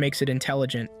name which makes it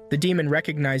intelligent. The demon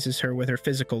recognizes her with her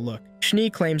physical look. Schnee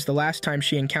claims the last time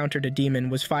she encountered a demon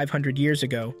was 500 years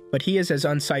ago, but he is as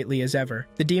unsightly as ever.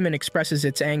 The demon expresses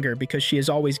its anger because she is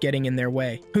always getting in their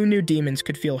way. Who knew demons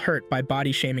could feel hurt by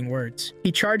body-shaming words?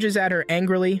 He charges at her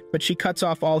angrily, but she cuts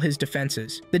off all his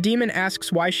defenses. The demon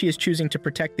asks why she is choosing to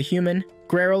protect the human.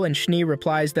 Greril and Schnee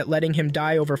replies that letting him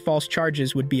die over false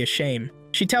charges would be a shame.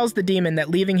 She tells the demon that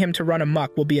leaving him to run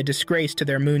amok will be a disgrace to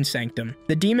their moon sanctum.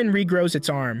 The demon regrows its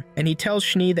arm, and he tells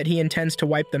Schnee that he intends to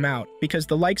wipe them out, because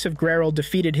the likes of Greril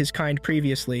defeated his kind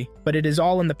previously, but it is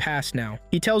all in the past now.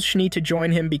 He tells Schnee to join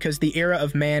him because the era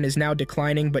of man is now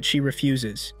declining, but she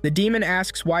refuses. The demon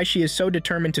asks why she is so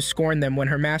determined to scorn them when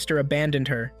her master abandoned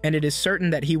her, and it is certain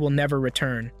that he will never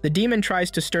return. The demon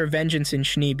tries to stir vengeance in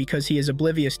Schnee because he is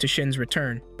oblivious to Shin's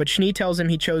return, but Schnee tells him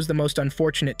he chose the most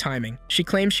unfortunate timing. She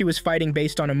claims she was fighting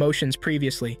based on emotions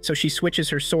previously, so she switches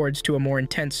her swords to a more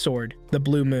intense sword, the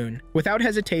Blue Moon. Without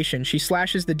hesitation, she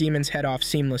slashes the demon's head off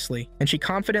seamlessly, and she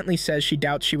confidently says she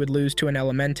doubts she would lose to an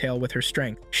elemental with her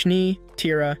strength. Schnee,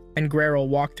 Tira, and Greril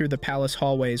walk through the palace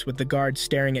hallways with the guards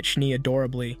staring at Schnee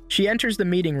adorably. She enters the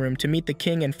meeting room to meet the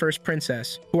king and first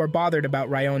princess, who are bothered about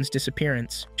Rion's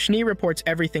disappearance. Schnee reports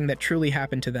everything that truly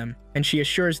happened to them, and she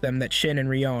assures them that Shin and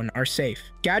Rion are safe.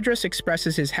 Gadrus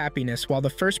expresses his happiness while the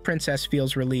first princess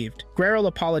feels relieved. Greril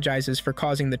apologizes for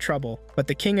causing the trouble, but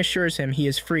the king assures him he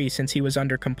is free since he was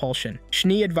under compulsion.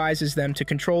 Schnee advises them to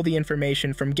control the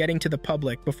information from getting to the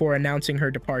public before announcing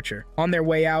her departure. On their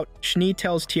way out, Schnee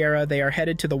tells Tira they are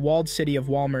headed to the walled city of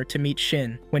Walmer to meet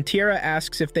Shin. When Tira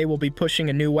asks if they will be pushing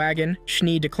a new wagon,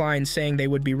 Schnee declines, saying they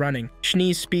would be running.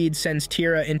 Schnee's speed sends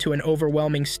Tira into an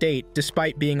overwhelming state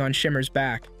despite being on Shimmer's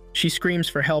back. She screams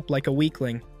for help like a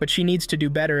weakling, but she needs to do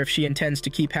better if she intends to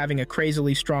keep having a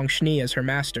crazily strong Schnee as her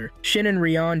master. Shin and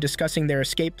Rion discussing their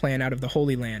escape plan out of the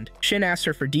Holy Land. Shin asks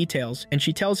her for details, and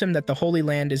she tells him that the Holy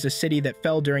Land is a city that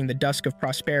fell during the dusk of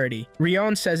prosperity.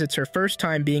 Rion says it's her first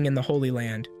time being in the Holy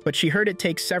Land, but she heard it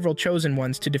takes several chosen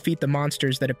ones to defeat the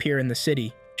monsters that appear in the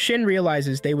city. Shin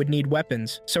realizes they would need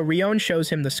weapons, so Rion shows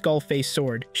him the skull-faced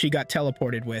sword she got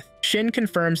teleported with. Shin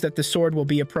confirms that the sword will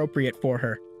be appropriate for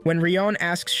her. When Rion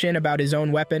asks Shin about his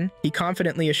own weapon, he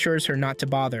confidently assures her not to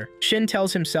bother. Shin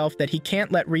tells himself that he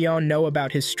can't let Rion know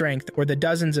about his strength or the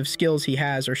dozens of skills he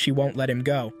has or she won't let him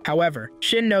go. However,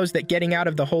 Shin knows that getting out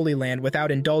of the Holy Land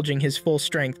without indulging his full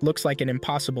strength looks like an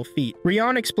impossible feat.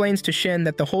 Rion explains to Shin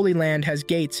that the Holy Land has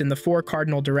gates in the 4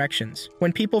 cardinal directions.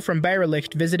 When people from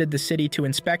Baerlicht visited the city to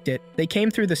inspect it, they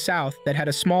came through the south that had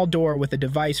a small door with a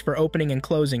device for opening and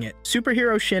closing it.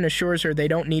 Superhero Shin assures her they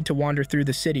don't need to wander through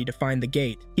the city to find the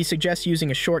gate. He suggests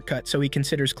using a shortcut, so he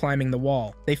considers climbing the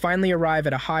wall. They finally arrive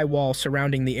at a high wall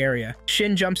surrounding the area.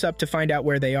 Shin jumps up to find out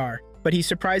where they are, but he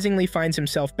surprisingly finds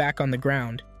himself back on the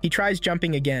ground. He tries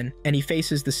jumping again, and he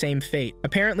faces the same fate.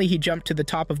 Apparently he jumped to the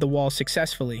top of the wall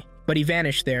successfully, but he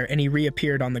vanished there and he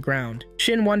reappeared on the ground.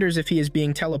 Shin wonders if he is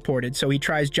being teleported, so he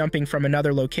tries jumping from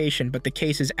another location, but the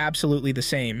case is absolutely the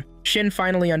same. Shin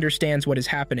finally understands what is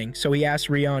happening, so he asks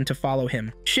Rion to follow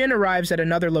him. Shin arrives at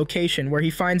another location where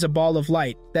he finds a ball of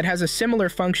light that has a similar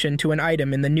function to an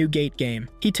item in the New Gate game.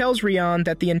 He tells Rion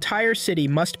that the entire city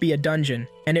must be a dungeon,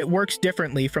 and it works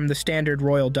differently from the standard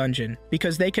royal dungeon,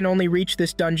 because they can only reach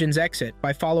this dungeon's exit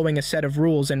by following a set of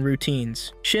rules and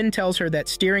routines. Shin tells her that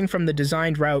steering from the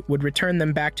designed route would return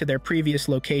them back to their previous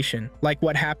location, like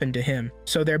what happened to him,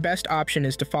 so their best option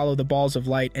is to follow the balls of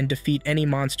light and defeat any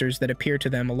monsters that appear to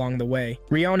them along the way.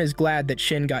 Rion is glad that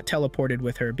Shin got teleported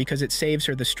with her because it saves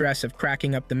her the stress of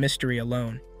cracking up the mystery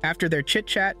alone. After their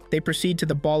chit-chat, they proceed to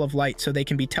the ball of light so they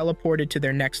can be teleported to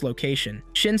their next location.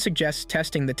 Shin suggests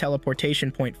testing the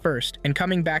teleportation point first and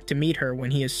coming back to meet her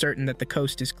when he is certain that the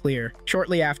coast is clear.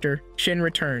 Shortly after, Shin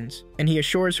returns, and he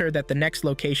assures her that the next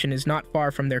location is not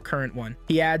far from their current one.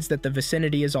 He adds that the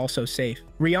vicinity is also safe.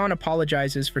 Rion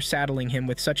apologizes for saddling him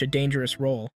with such a dangerous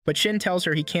role, but Shin tells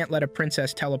her he can't let a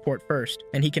princess teleport first,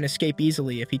 and he can escape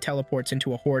easily if he teleports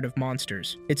into a horde of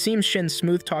monsters. It seems Shin's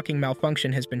smooth-talking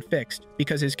malfunction has been fixed,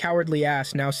 because his cowardly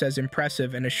ass now says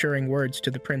impressive and assuring words to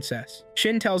the princess.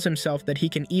 Shin tells himself that he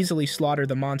can easily slaughter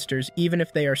the monsters even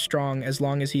if they are strong as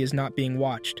long as he is not being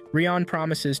watched. Rion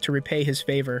promises to repay his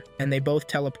favor, and they both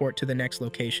teleport to the next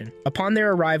location. Upon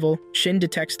their arrival, Shin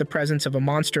detects the presence of a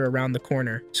monster around the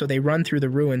corner, so they run through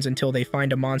the ruins until they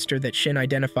find a monster that Shin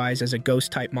identifies as a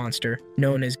ghost-type monster,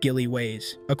 known as Gilly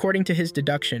Ways. According to his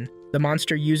deduction, the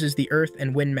monster uses the earth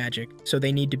and wind magic, so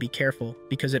they need to be careful,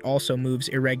 because it also moves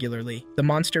irregularly. The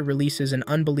monster releases an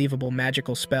unbelievable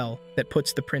magical spell that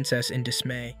puts the princess in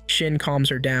dismay. Shin calms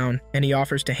her down, and he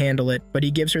offers to handle it, but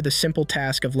he gives her the simple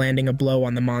task of landing a blow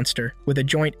on the monster. With a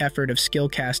joint effort of skill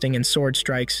casting and sword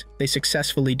strikes, they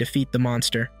successfully defeat the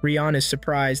monster. Rion is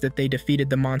surprised that they defeated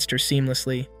the monster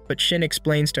seamlessly, but Shin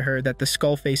explains to her that the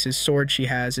Skullface's sword she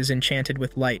has is enchanted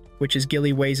with light, which is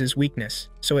Gilly Ways' weakness,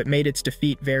 so it made its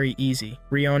defeat very easy.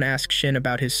 Rion asks Shin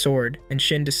about his sword, and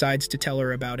Shin decides to tell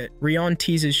her about it. Rion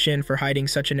teases Shin for hiding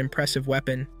such an impressive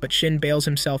weapon, but Shin bails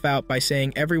himself out by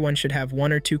saying everyone should have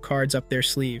 1 or 2 cards up their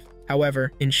sleeve.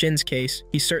 However, in Shin's case,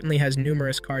 he certainly has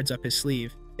numerous cards up his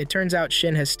sleeve. It turns out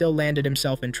Shin has still landed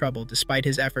himself in trouble despite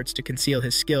his efforts to conceal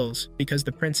his skills, because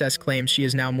the princess claims she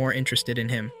is now more interested in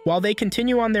him. While they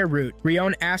continue on their route,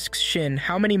 Rion asks Shin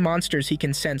how many monsters he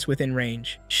can sense within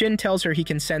range. Shin tells her he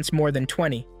can sense more than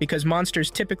 20, because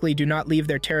monsters typically do not leave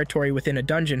their territory within a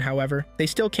dungeon. However, they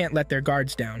still can't let their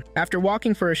guards down. After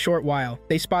walking for a short while,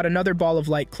 they spot another ball of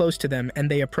light close to them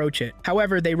and they approach it.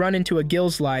 However, they run into a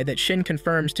Gilsly that Shin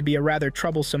confirms to be a rather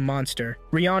troublesome monster.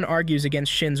 Rion argues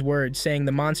against Shin's words, saying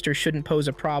the monster shouldn't pose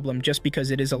a problem just because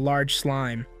it is a large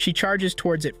slime. She charges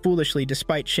towards it foolishly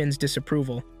despite Shin's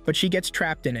disapproval, but she gets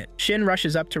trapped in it. Shin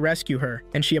rushes up to rescue her,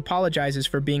 and she apologizes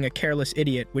for being a careless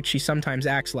idiot, which she sometimes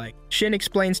acts like. Shin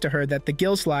explains to her that the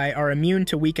Gilsly are immune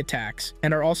to weak attacks,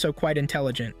 and are also quite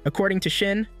intelligent. According to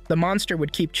Shin, the monster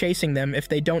would keep chasing them if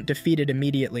they don't defeat it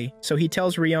immediately, so he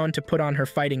tells Rion to put on her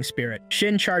fighting spirit.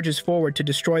 Shin charges forward to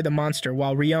destroy the monster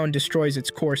while Rion destroys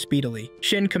its core speedily.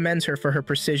 Shin commends her for her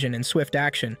precision and swift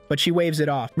action, but she waves it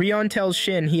off. Rion tells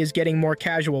Shin he is getting more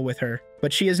casual with her,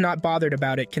 but she is not bothered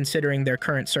about it considering their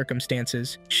current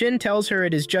circumstances. Shin tells her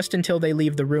it is just until they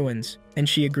leave the ruins, and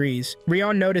she agrees.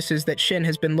 Rion notices that Shin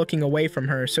has been looking away from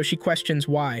her, so she questions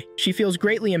why. She feels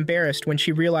greatly embarrassed when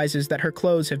she realizes that her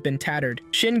clothes have been tattered.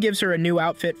 Shin gives her a new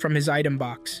outfit from his item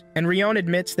box, and Rion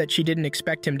admits that she didn't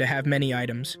expect him to have many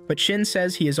items, but Shin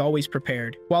says he is always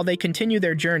prepared. While they continue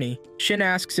their journey, Shin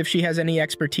asks if she has any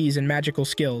expertise in magical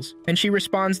skills, and she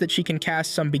responds that she can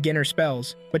cast some beginner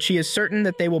spells, but she is certain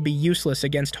that they will be useless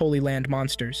against Holy Land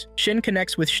monsters. Shin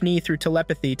connects with Schnee through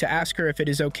telepathy to ask her if it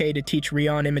is okay to teach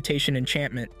Rion imitation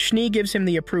enchantment. Schnee gives him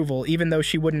the approval even though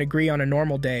she wouldn't agree on a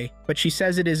normal day, but she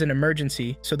says it is an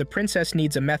emergency, so the princess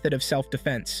needs a method of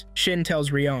self-defense. Shin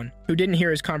tells Rion, who didn't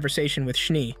hear his conversation with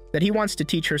Schnee, that he wants to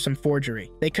teach her some forgery.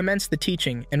 They commence the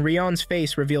teaching, and Rion's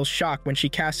face reveals shock when she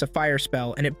casts a fire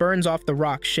spell and it burns off the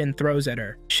rock Shin throws at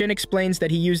her. Shin explains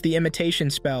that he used the imitation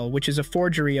spell, which is a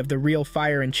forgery of the real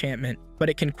fire enchantment, but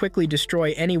it can quickly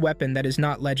destroy any weapon that is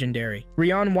not legendary.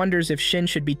 Rion wonders if Shin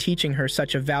should be teaching her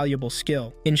such a valuable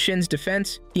skill. In Shin's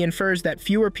defense, he infers that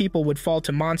fewer people would fall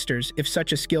to monsters if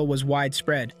such a skill was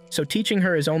widespread, so teaching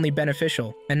her is only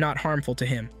beneficial and not harmful to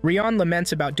him. Rion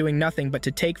laments about doing nothing but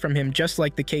to take from him, just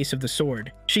like the case of the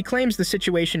sword. She claims the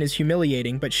situation is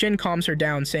humiliating, but Shin calms her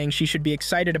down, saying she should be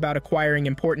excited about acquiring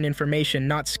important information,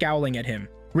 not scowling at him.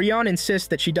 Rion insists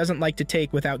that she doesn't like to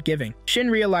take without giving.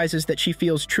 Shin realizes that she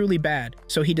feels truly bad,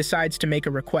 so he decides to make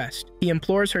a request. He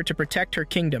implores her to protect her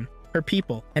kingdom, her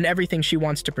people, and everything she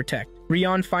wants to protect.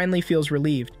 Rion finally feels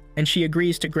relieved, and she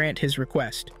agrees to grant his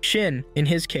request. Shin, in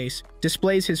his case,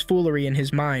 displays his foolery in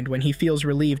his mind when he feels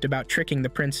relieved about tricking the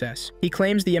princess. He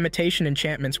claims the imitation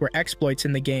enchantments were exploits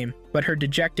in the game, but her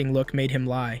dejecting look made him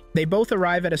lie. They both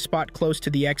arrive at a spot close to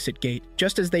the exit gate.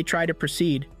 Just as they try to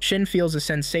proceed, Shin feels a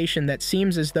sensation that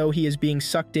seems as though he is being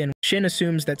sucked in. Shin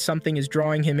assumes that something is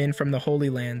drawing him in from the Holy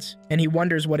Lands, and he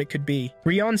wonders what it could be.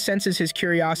 Ryon senses his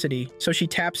curiosity, so she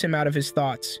taps him out of his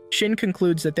thoughts. Shin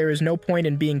concludes that there is no point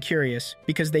in being curious,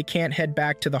 because they can't head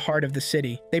back to the heart of the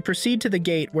city. They proceed to the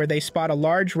gate where they spot a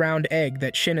large round egg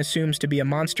that Shin assumes to be a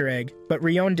monster egg, but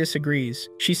Ryon disagrees.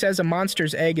 She says a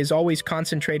monster's egg is always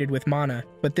concentrated with mana,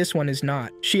 but this one is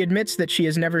not. She admits that she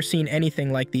has never seen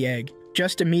anything like the egg.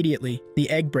 Just immediately, the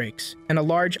egg breaks, and a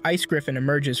large ice griffin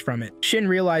emerges from it. Shin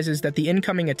realizes that the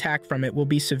incoming attack from it will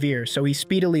be severe, so he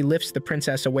speedily lifts the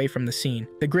princess away from the scene.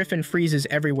 The griffin freezes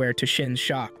everywhere to Shin's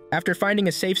shock. After finding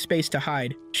a safe space to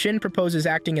hide, Shin proposes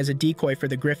acting as a decoy for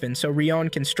the griffin so Ryon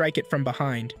can strike it from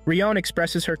behind. Ryon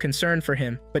expresses her concern for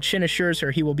him, but Shin assures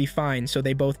her he will be fine, so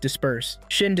they both disperse.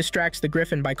 Shin distracts the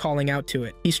griffin by calling out to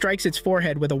it. He strikes its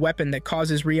forehead with a weapon that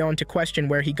causes Ryon to question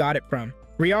where he got it from.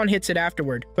 Ryon hits it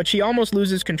afterward, but she almost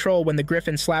loses control when the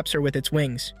griffin slaps her with its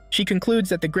wings. She concludes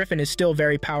that the griffin is still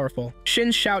very powerful.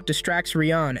 Shin's shout distracts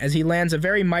Ryon as he lands a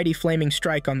very mighty flaming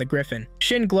strike on the griffin.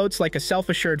 Shin gloats like a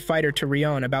self-assured fighter to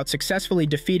Ryon about successfully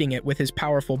defeating it with his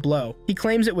powerful blow. He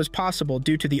claims it was possible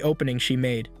due to the opening she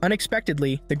made.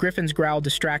 Unexpectedly, the griffin's growl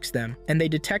distracts them, and they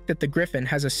detect that the griffin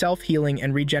has a self-healing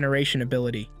and regeneration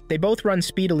ability. They both run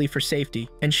speedily for safety,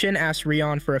 and Shin asks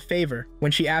Ryon for a favor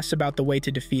when she asks about the way to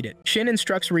defeat it. Shin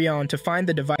instructs Ryon to find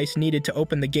the device needed to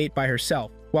open the gate by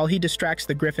herself, while he distracts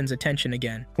the griffin's attention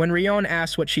again. When Ryon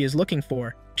asks what she is looking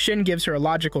for, Shin gives her a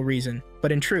logical reason,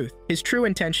 but in truth, his true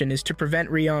intention is to prevent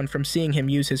Ryon from seeing him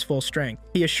use his full strength.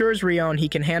 He assures Ryon he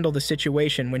can handle the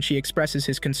situation when she expresses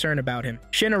his concern about him.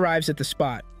 Shin arrives at the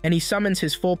spot, and he summons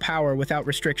his full power without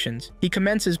restrictions. He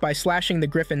commences by slashing the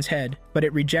griffin's head, but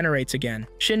it regenerates again.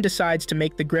 Shin decides to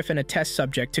make the griffin a test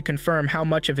subject to confirm how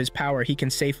much of his power he can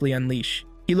safely unleash.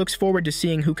 He looks forward to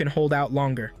seeing who can hold out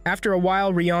longer. After a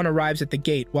while, Ryon arrives at the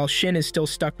gate while Shin is still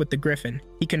stuck with the griffin.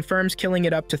 He confirms killing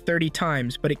it up to 30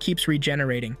 times, but it keeps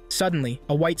regenerating. Suddenly,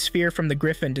 a white sphere from the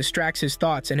griffin distracts his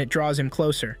thoughts and it draws him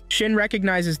closer. Shin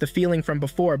recognizes the feeling from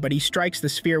before, but he strikes the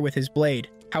sphere with his blade.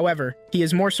 However, he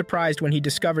is more surprised when he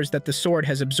discovers that the sword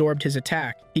has absorbed his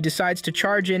attack. He decides to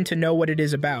charge in to know what it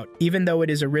is about, even though it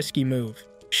is a risky move.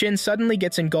 Shin suddenly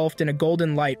gets engulfed in a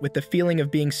golden light with the feeling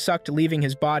of being sucked leaving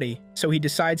his body, so he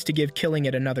decides to give killing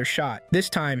it another shot. This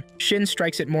time, Shin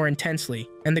strikes it more intensely,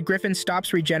 and the griffin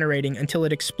stops regenerating until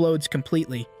it explodes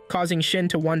completely, causing Shin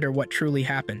to wonder what truly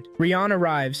happened. Ryon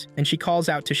arrives, and she calls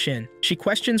out to Shin. She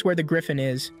questions where the griffin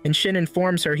is, and Shin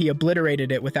informs her he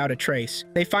obliterated it without a trace.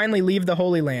 They finally leave the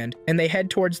Holy Land, and they head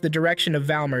towards the direction of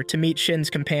Valmer to meet Shin's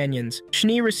companions.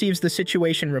 Shni receives the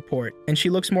situation report, and she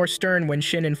looks more stern when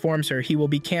Shin informs her he will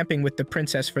be camping with the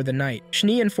princess for the night.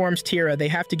 Shni informs Tira they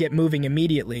have to get moving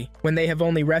immediately, when they have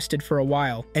only rested for a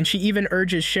while, and she even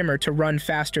urges Shimmer to run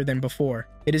faster than before.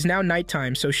 It is now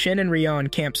nighttime, so Shin and Ryon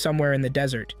camp somewhere in the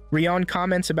desert. Ryon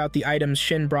comments about the items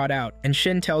Shin brought out, and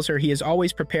Shin tells her he is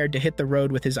always prepared to hit the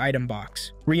road with his item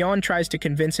box. Ryon tries to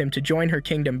convince him to join her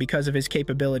kingdom because of his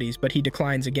capabilities, but he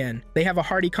declines again. They have a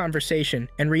hearty conversation,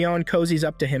 and Ryon cozies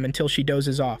up to him until she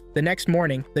dozes off. The next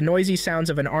morning, the noisy sounds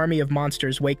of an army of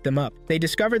monsters wake them up. They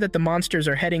discover that the monsters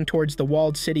are heading towards the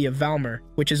walled city of Valmer,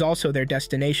 which is also their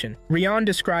destination. Ryon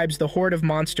describes the horde of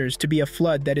monsters to be a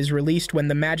flood that is released when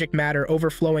the magic matter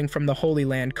overflowing from the Holy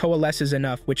Land coalesces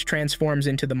enough which transforms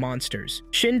into the monsters.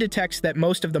 Shin detects that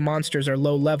most of the monsters are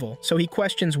low level, so he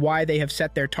questions why they have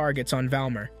set their targets on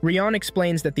Valmer. Ryon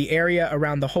explains that the area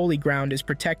around the Holy Ground is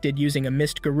protected using a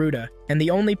mist Garuda, and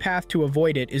the only path to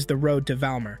avoid it is the road to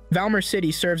Valmer. Valmer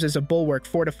City serves as a bulwark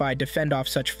fortified to fend off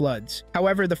such floods.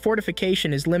 However, the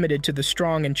fortification is limited to the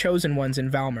strong and chosen ones in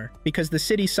Valmer, because the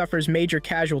city suffers major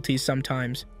casualties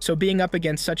sometimes, so being up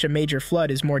against such a major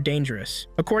flood is more dangerous.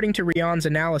 According to Ryon's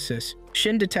analysis,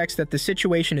 Shin detects that the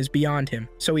situation is beyond him,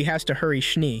 so he has to hurry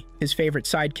Shni, his favorite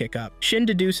sidekick, up. Shin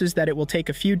deduces that it will take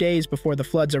a few days before the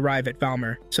floods arrive at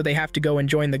Valmer, so they have to go and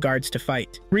join the guards to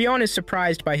fight. Ryon is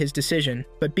surprised by his decision,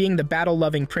 but being the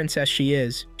battle-loving princess she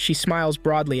is, she smiles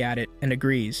broadly at it and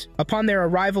agrees. Upon their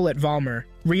arrival at Valmer,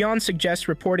 Ryon suggests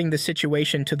reporting the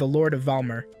situation to the Lord of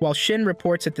Valmer, while Shin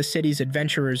reports at the city's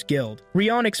Adventurers Guild.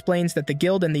 Ryon explains that the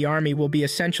guild and the army will be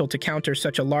essential to counter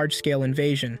such a large-scale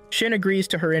invasion. Shin agrees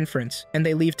to her inference, and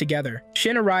they leave together.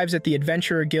 Shin arrives at the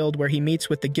Adventurer Guild where he meets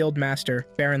with the guild master,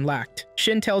 Baron Lacht.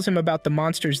 Shin tells him about the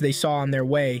monsters they saw on their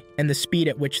way, and the speed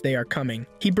at which they are coming.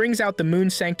 He brings out the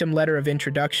Moon Sanctum letter of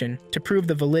introduction to prove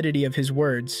the validity of his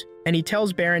words, and he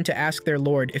tells Baron to ask their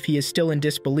lord if he is still in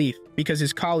disbelief, because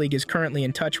his colleague is currently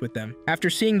in touch with them. After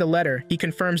seeing the letter, he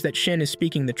confirms that Shin is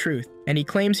speaking the truth, and he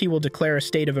claims he will declare a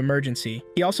state of emergency.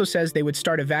 He also says they would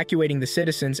start evacuating the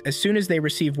citizens as soon as they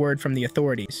receive word from the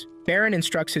authorities. Baron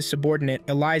instructs his subordinate,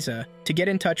 Eliza, to get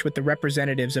in touch with the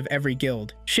representatives of every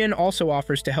guild. Shin also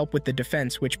offers to help with the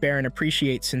defense, which Baron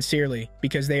appreciates sincerely,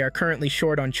 because they are currently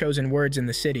short on chosen words in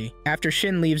the city. After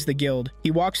Shin leaves the guild,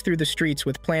 he walks through the streets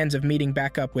with plans of meeting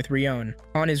back up with Rion.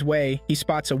 On his way, he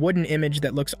spots a wooden image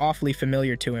that looks awfully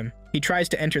familiar to him. He tries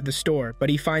to enter the store, but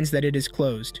he finds that it is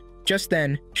closed. Just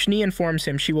then, Schnee informs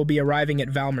him she will be arriving at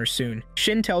Valmer soon.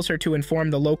 Shin tells her to inform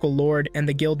the local lord and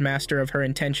the guild master of her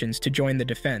intentions to join the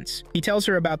defense. He tells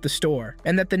her about the store,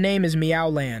 and that the name is Meow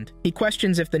Land. He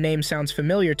questions if the name sounds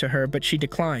familiar to her, but she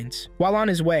declines. While on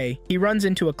his way, he runs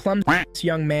into a clumsy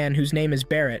young man whose name is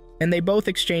Barrett, and they both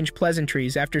exchange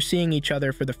pleasantries after seeing each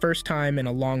other for the first time in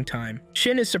a long time.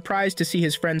 Shin is surprised to see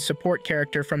his friend's support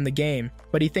character from the game,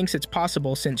 but he thinks it's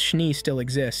possible since Schnee still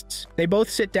exists. They both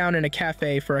sit down in a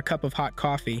cafe for a cup of hot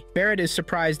coffee. Barrett is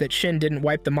surprised that Shin didn't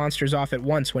wipe the monsters off at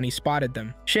once when he spotted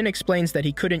them. Shin explains that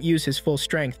he couldn't use his full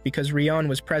strength because Rion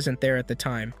was present there at the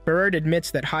time. Barrett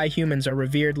admits that high humans are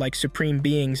revered like supreme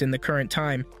beings in the current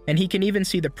time, and he can even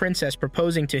see the princess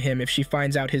proposing to him if she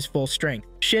finds out his full strength.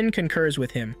 Shin concurs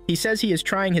with him. He says he is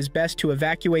trying his best to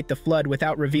evacuate the flood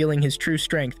without revealing his true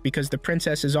strength because the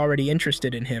princess is already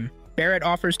interested in him. Barrett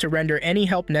offers to render any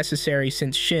help necessary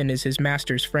since Shin is his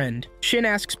master's friend. Shin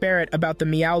asks Barrett about the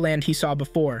Meow Land he saw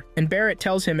before, and Barrett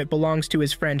tells him it belongs to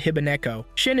his friend Hibaneko.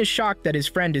 Shin is shocked that his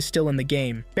friend is still in the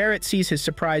game. Barrett sees his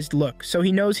surprised look, so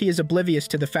he knows he is oblivious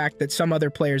to the fact that some other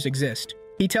players exist.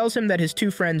 He tells him that his two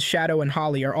friends Shadow and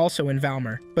Holly are also in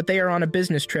Valmer, but they are on a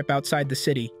business trip outside the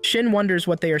city. Shin wonders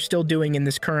what they are still doing in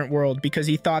this current world because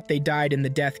he thought they died in the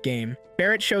death game.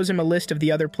 Barrett shows him a list of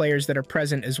the other players that are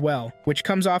present as well, which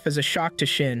comes off as a shock to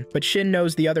Shin, but Shin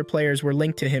knows the other players were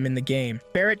linked to him in the game.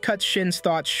 Barrett cuts Shin's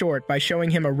thoughts short by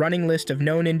showing him a running list of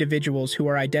known individuals who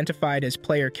are identified as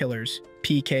player killers.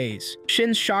 PKs.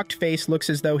 Shin's shocked face looks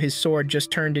as though his sword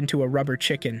just turned into a rubber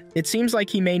chicken. It seems like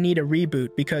he may need a reboot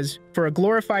because, for a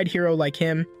glorified hero like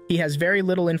him, he has very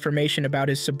little information about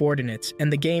his subordinates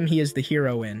and the game he is the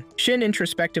hero in. Shin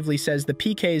introspectively says the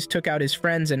PKs took out his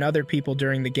friends and other people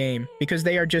during the game because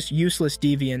they are just useless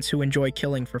deviants who enjoy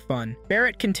killing for fun.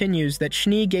 Barrett continues that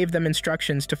Schnee gave them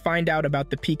instructions to find out about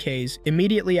the PKs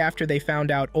immediately after they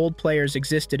found out old players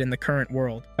existed in the current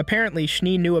world. Apparently,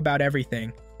 Schnee knew about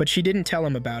everything, but she didn't tell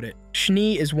him about it.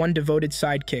 Schnee is one devoted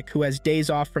sidekick who has days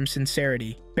off from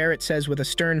sincerity. Barrett says with a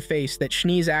stern face that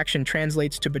Schnee's action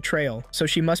translates to betrayal, so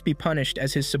she must be punished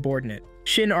as his subordinate.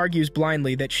 Shin argues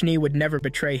blindly that Schnee would never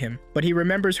betray him, but he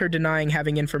remembers her denying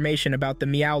having information about the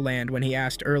Meow Land when he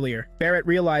asked earlier. Barrett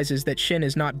realizes that Shin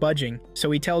is not budging, so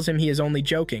he tells him he is only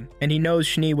joking, and he knows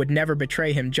Schnee would never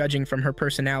betray him judging from her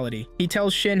personality. He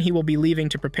tells Shin he will be leaving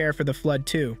to prepare for the flood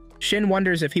too. Shin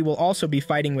wonders if he will also be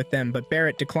fighting with them, but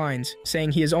Barrett declines,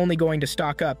 saying he is only going to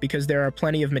stock up because there are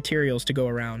plenty of materials to go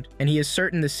around, and he is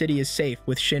certain the city is safe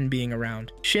with Shin being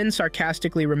around. Shin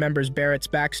sarcastically remembers Barrett's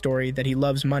backstory that he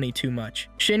loves money too much.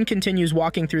 Shin continues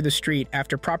walking through the street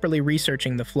after properly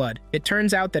researching the flood. It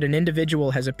turns out that an individual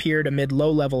has appeared amid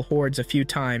low-level hordes a few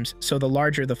times, so the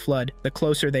larger the flood, the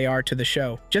closer they are to the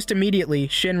show. Just immediately,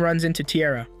 Shin runs into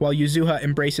Tierra, while Yuzuha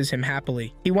embraces him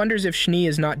happily. He wonders if Schnee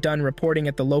is not done reporting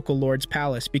at the local lord's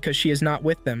palace because she is not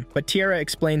with them, but Tierra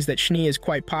explains that Schnee is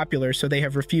quite popular, so they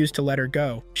have refused to let her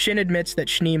go. Shin admits that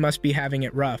Schnee must be having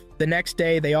it rough. The next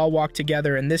day, they all walk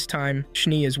together, and this time,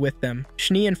 Schnee is with them.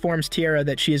 Schnee informs Tierra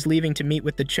that she is leaving to meet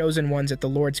with the Chosen Ones at the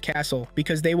Lord's castle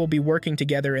because they will be working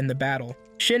together in the battle.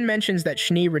 Shin mentions that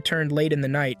Schnee returned late in the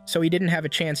night, so he didn't have a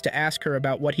chance to ask her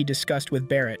about what he discussed with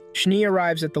Barrett. Schnee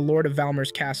arrives at the Lord of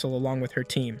Valmer's castle along with her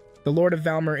team. The Lord of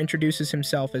Valmer introduces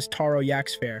himself as Taro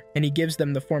Yaxfair, and he gives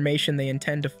them the formation they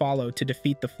intend to follow to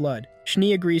defeat the flood.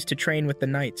 Schnee agrees to train with the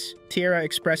knights. Tierra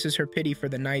expresses her pity for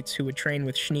the knights who would train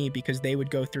with Schnee because they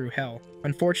would go through hell.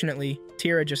 Unfortunately,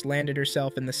 Tierra just landed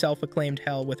herself in the self-acclaimed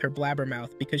hell with her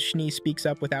blabbermouth because Schnee speaks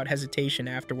up without hesitation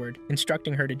afterward,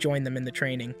 instructing her to join them in the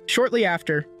training. Shortly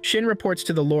after, Shin reports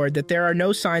to the Lord that there are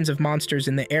no signs of monsters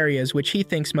in the areas which he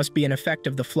thinks must be an effect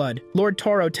of the flood. Lord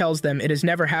Toro tells them it has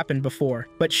never happened before,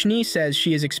 but Schnee says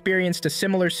she has experienced a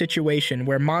similar situation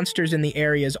where monsters in the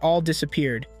areas all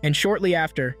disappeared, and shortly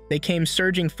after, they came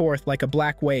surging forth like a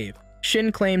black wave.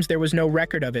 Shin claims there was no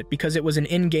record of it because it was an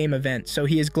in-game event, so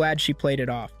he is glad she played it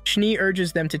off. Schnee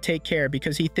urges them to take care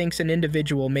because he thinks an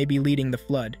individual may be leading the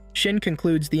flood. Shin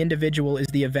concludes the individual is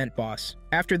the event boss.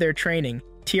 After their training,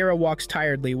 Tierra walks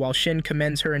tiredly while Shin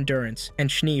commends her endurance and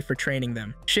Schnee for training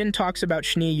them. Shin talks about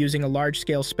Schnee using a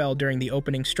large-scale spell during the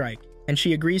opening strike, and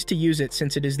she agrees to use it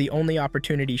since it is the only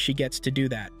opportunity she gets to do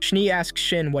that. Schnee asks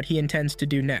Shin what he intends to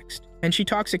do next. and she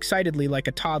talks excitedly like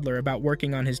a toddler about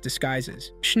working on his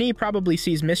disguises. Schnee probably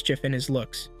sees mischief in his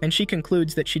looks, and she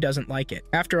concludes that she doesn't like it.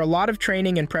 After a lot of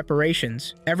training and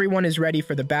preparations, everyone is ready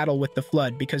for the battle with the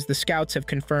Flood because the scouts have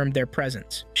confirmed their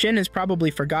presence. Shin has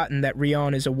probably forgotten that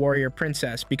Rion is a warrior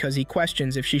princess because he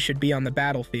questions if she should be on the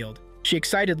battlefield. She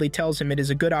excitedly tells him it is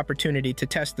a good opportunity to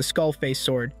test the skull-face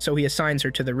sword, so he assigns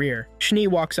her to the rear. Schnee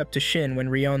walks up to Shin when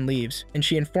Rion leaves, and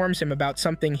she informs him about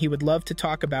something he would love to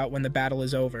talk about when the battle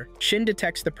is over. Shin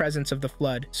detects the presence of the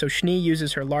Flood, so Schnee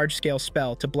uses her large-scale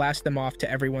spell to blast them off to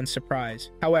everyone's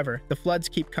surprise. However, the Floods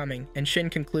keep coming, and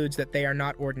Shin concludes that they are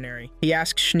not ordinary. He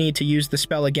asks Schnee to use the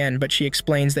spell again, but she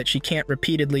explains that she can't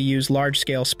repeatedly use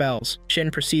large-scale spells. Shin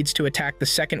proceeds to attack the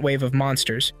second wave of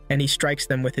monsters, and he strikes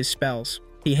them with his spells.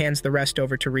 He hands the rest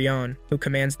over to Rion, who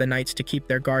commands the knights to keep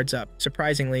their guards up.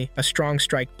 Surprisingly, a strong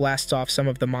strike blasts off some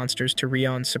of the monsters to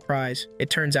Rion's surprise.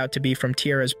 It turns out to be from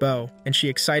Tiara's bow, and she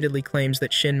excitedly claims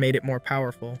that Shin made it more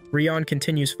powerful. Rion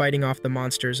continues fighting off the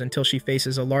monsters until she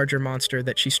faces a larger monster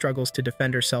that she struggles to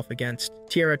defend herself against.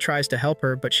 Tiara tries to help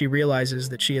her, but she realizes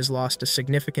that she has lost a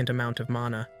significant amount of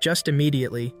mana. Just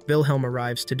immediately, Wilhelm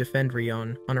arrives to defend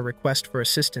Rion on a request for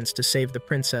assistance to save the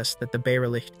princess that the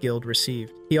Beirelicht Guild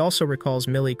received. He also recalls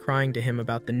Millie crying to him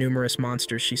about the numerous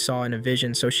monsters she saw in a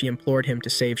vision, so she implored him to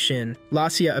save Shin.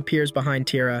 Lassia appears behind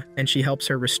Tira, and she helps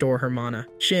her restore her mana.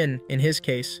 Shin, in his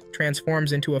case,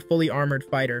 transforms into a fully armored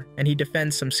fighter, and he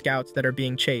defends some scouts that are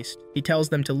being chased. He tells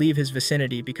them to leave his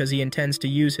vicinity because he intends to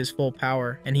use his full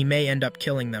power, and he may end up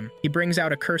killing them. He brings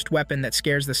out a cursed weapon that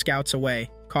scares the scouts away,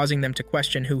 causing them to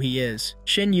question who he is.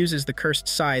 Shin uses the cursed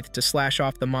scythe to slash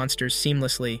off the monsters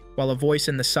seamlessly, while a voice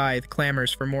in the scythe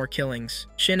clamors for more killings.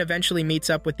 Shin eventually meets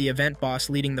up with the event boss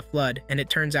leading the Flood, and it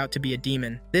turns out to be a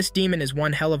demon. This demon is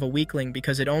one hell of a weakling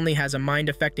because it only has a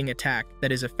mind-affecting attack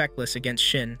that is effectless against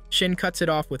Shin. Shin cuts it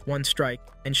off with one strike,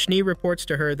 and Schnee reports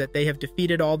to her that they have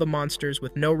defeated all the monsters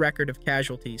with no record of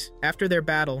casualties. After their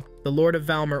battle, the Lord of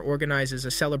Valmar organizes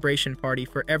a celebration party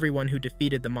for everyone who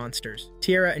defeated the monsters.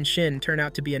 Tiara and Shin turn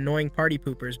out to be annoying party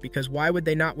poopers because why would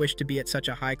they not wish to be at such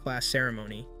a high-class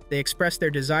ceremony? They express their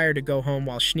desire to go home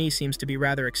while Schnee seems to be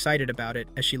rather excited about it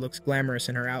as she looks glamorous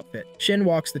in her outfit. Shin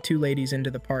walks the two ladies into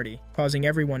the party, causing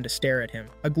everyone to stare at him.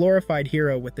 A glorified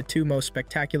hero with the two most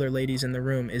spectacular ladies in the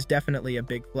room is definitely a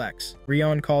big flex.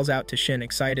 Rion calls out to Shin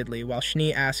excitedly while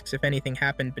Schnee asks if anything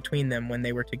happened between them when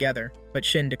they were together, but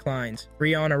Shin declines.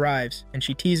 Rion arrives, and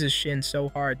she teases Shin so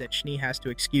hard that Schnee has to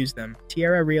excuse them.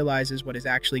 Tiara realizes what is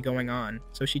actually going on,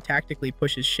 so she tactically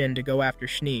pushes Shin to go after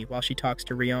Schnee while she talks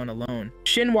to Rion alone.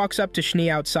 Shin walks up to Schnee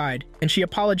outside, and she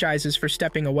apologizes for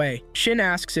stepping away. Shin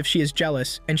asks if she is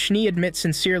jealous, and Schnee admits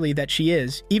sincerely that she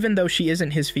is, even though she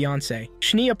isn't his fiancé.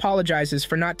 Schnee apologizes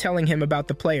for not telling him about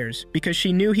the players, because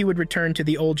she knew he would return to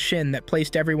the old Shin that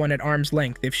placed everyone at arm's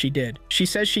length if she did. She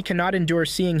says she cannot endure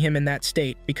seeing him in that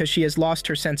state, because she has lost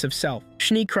her sense of self.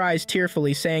 Schnee cries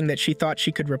tearfully, saying that she thought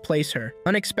she could replace her.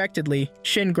 Unexpectedly,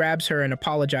 Shin grabs her and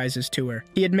apologizes to her.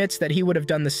 He admits that he would have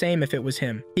done the same if it was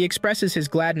him. He expresses his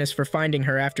gladness for finding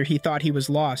her after he thought he was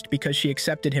lost because she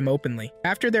accepted him openly.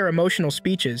 After their emotional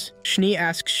speeches, Schnee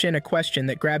asks Shin a question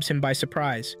that grabs him by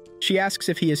surprise. She asks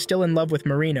if he is still in love with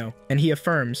Marino, and he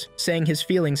affirms, saying his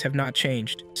feelings have not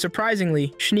changed.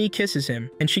 Surprisingly, Schnee kisses him,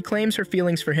 and she claims her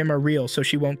feelings for him are real, so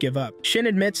she won't give up. Shin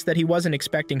admits that he wasn't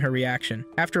expecting her reaction.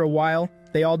 After a while,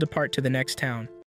 they all depart to the next town.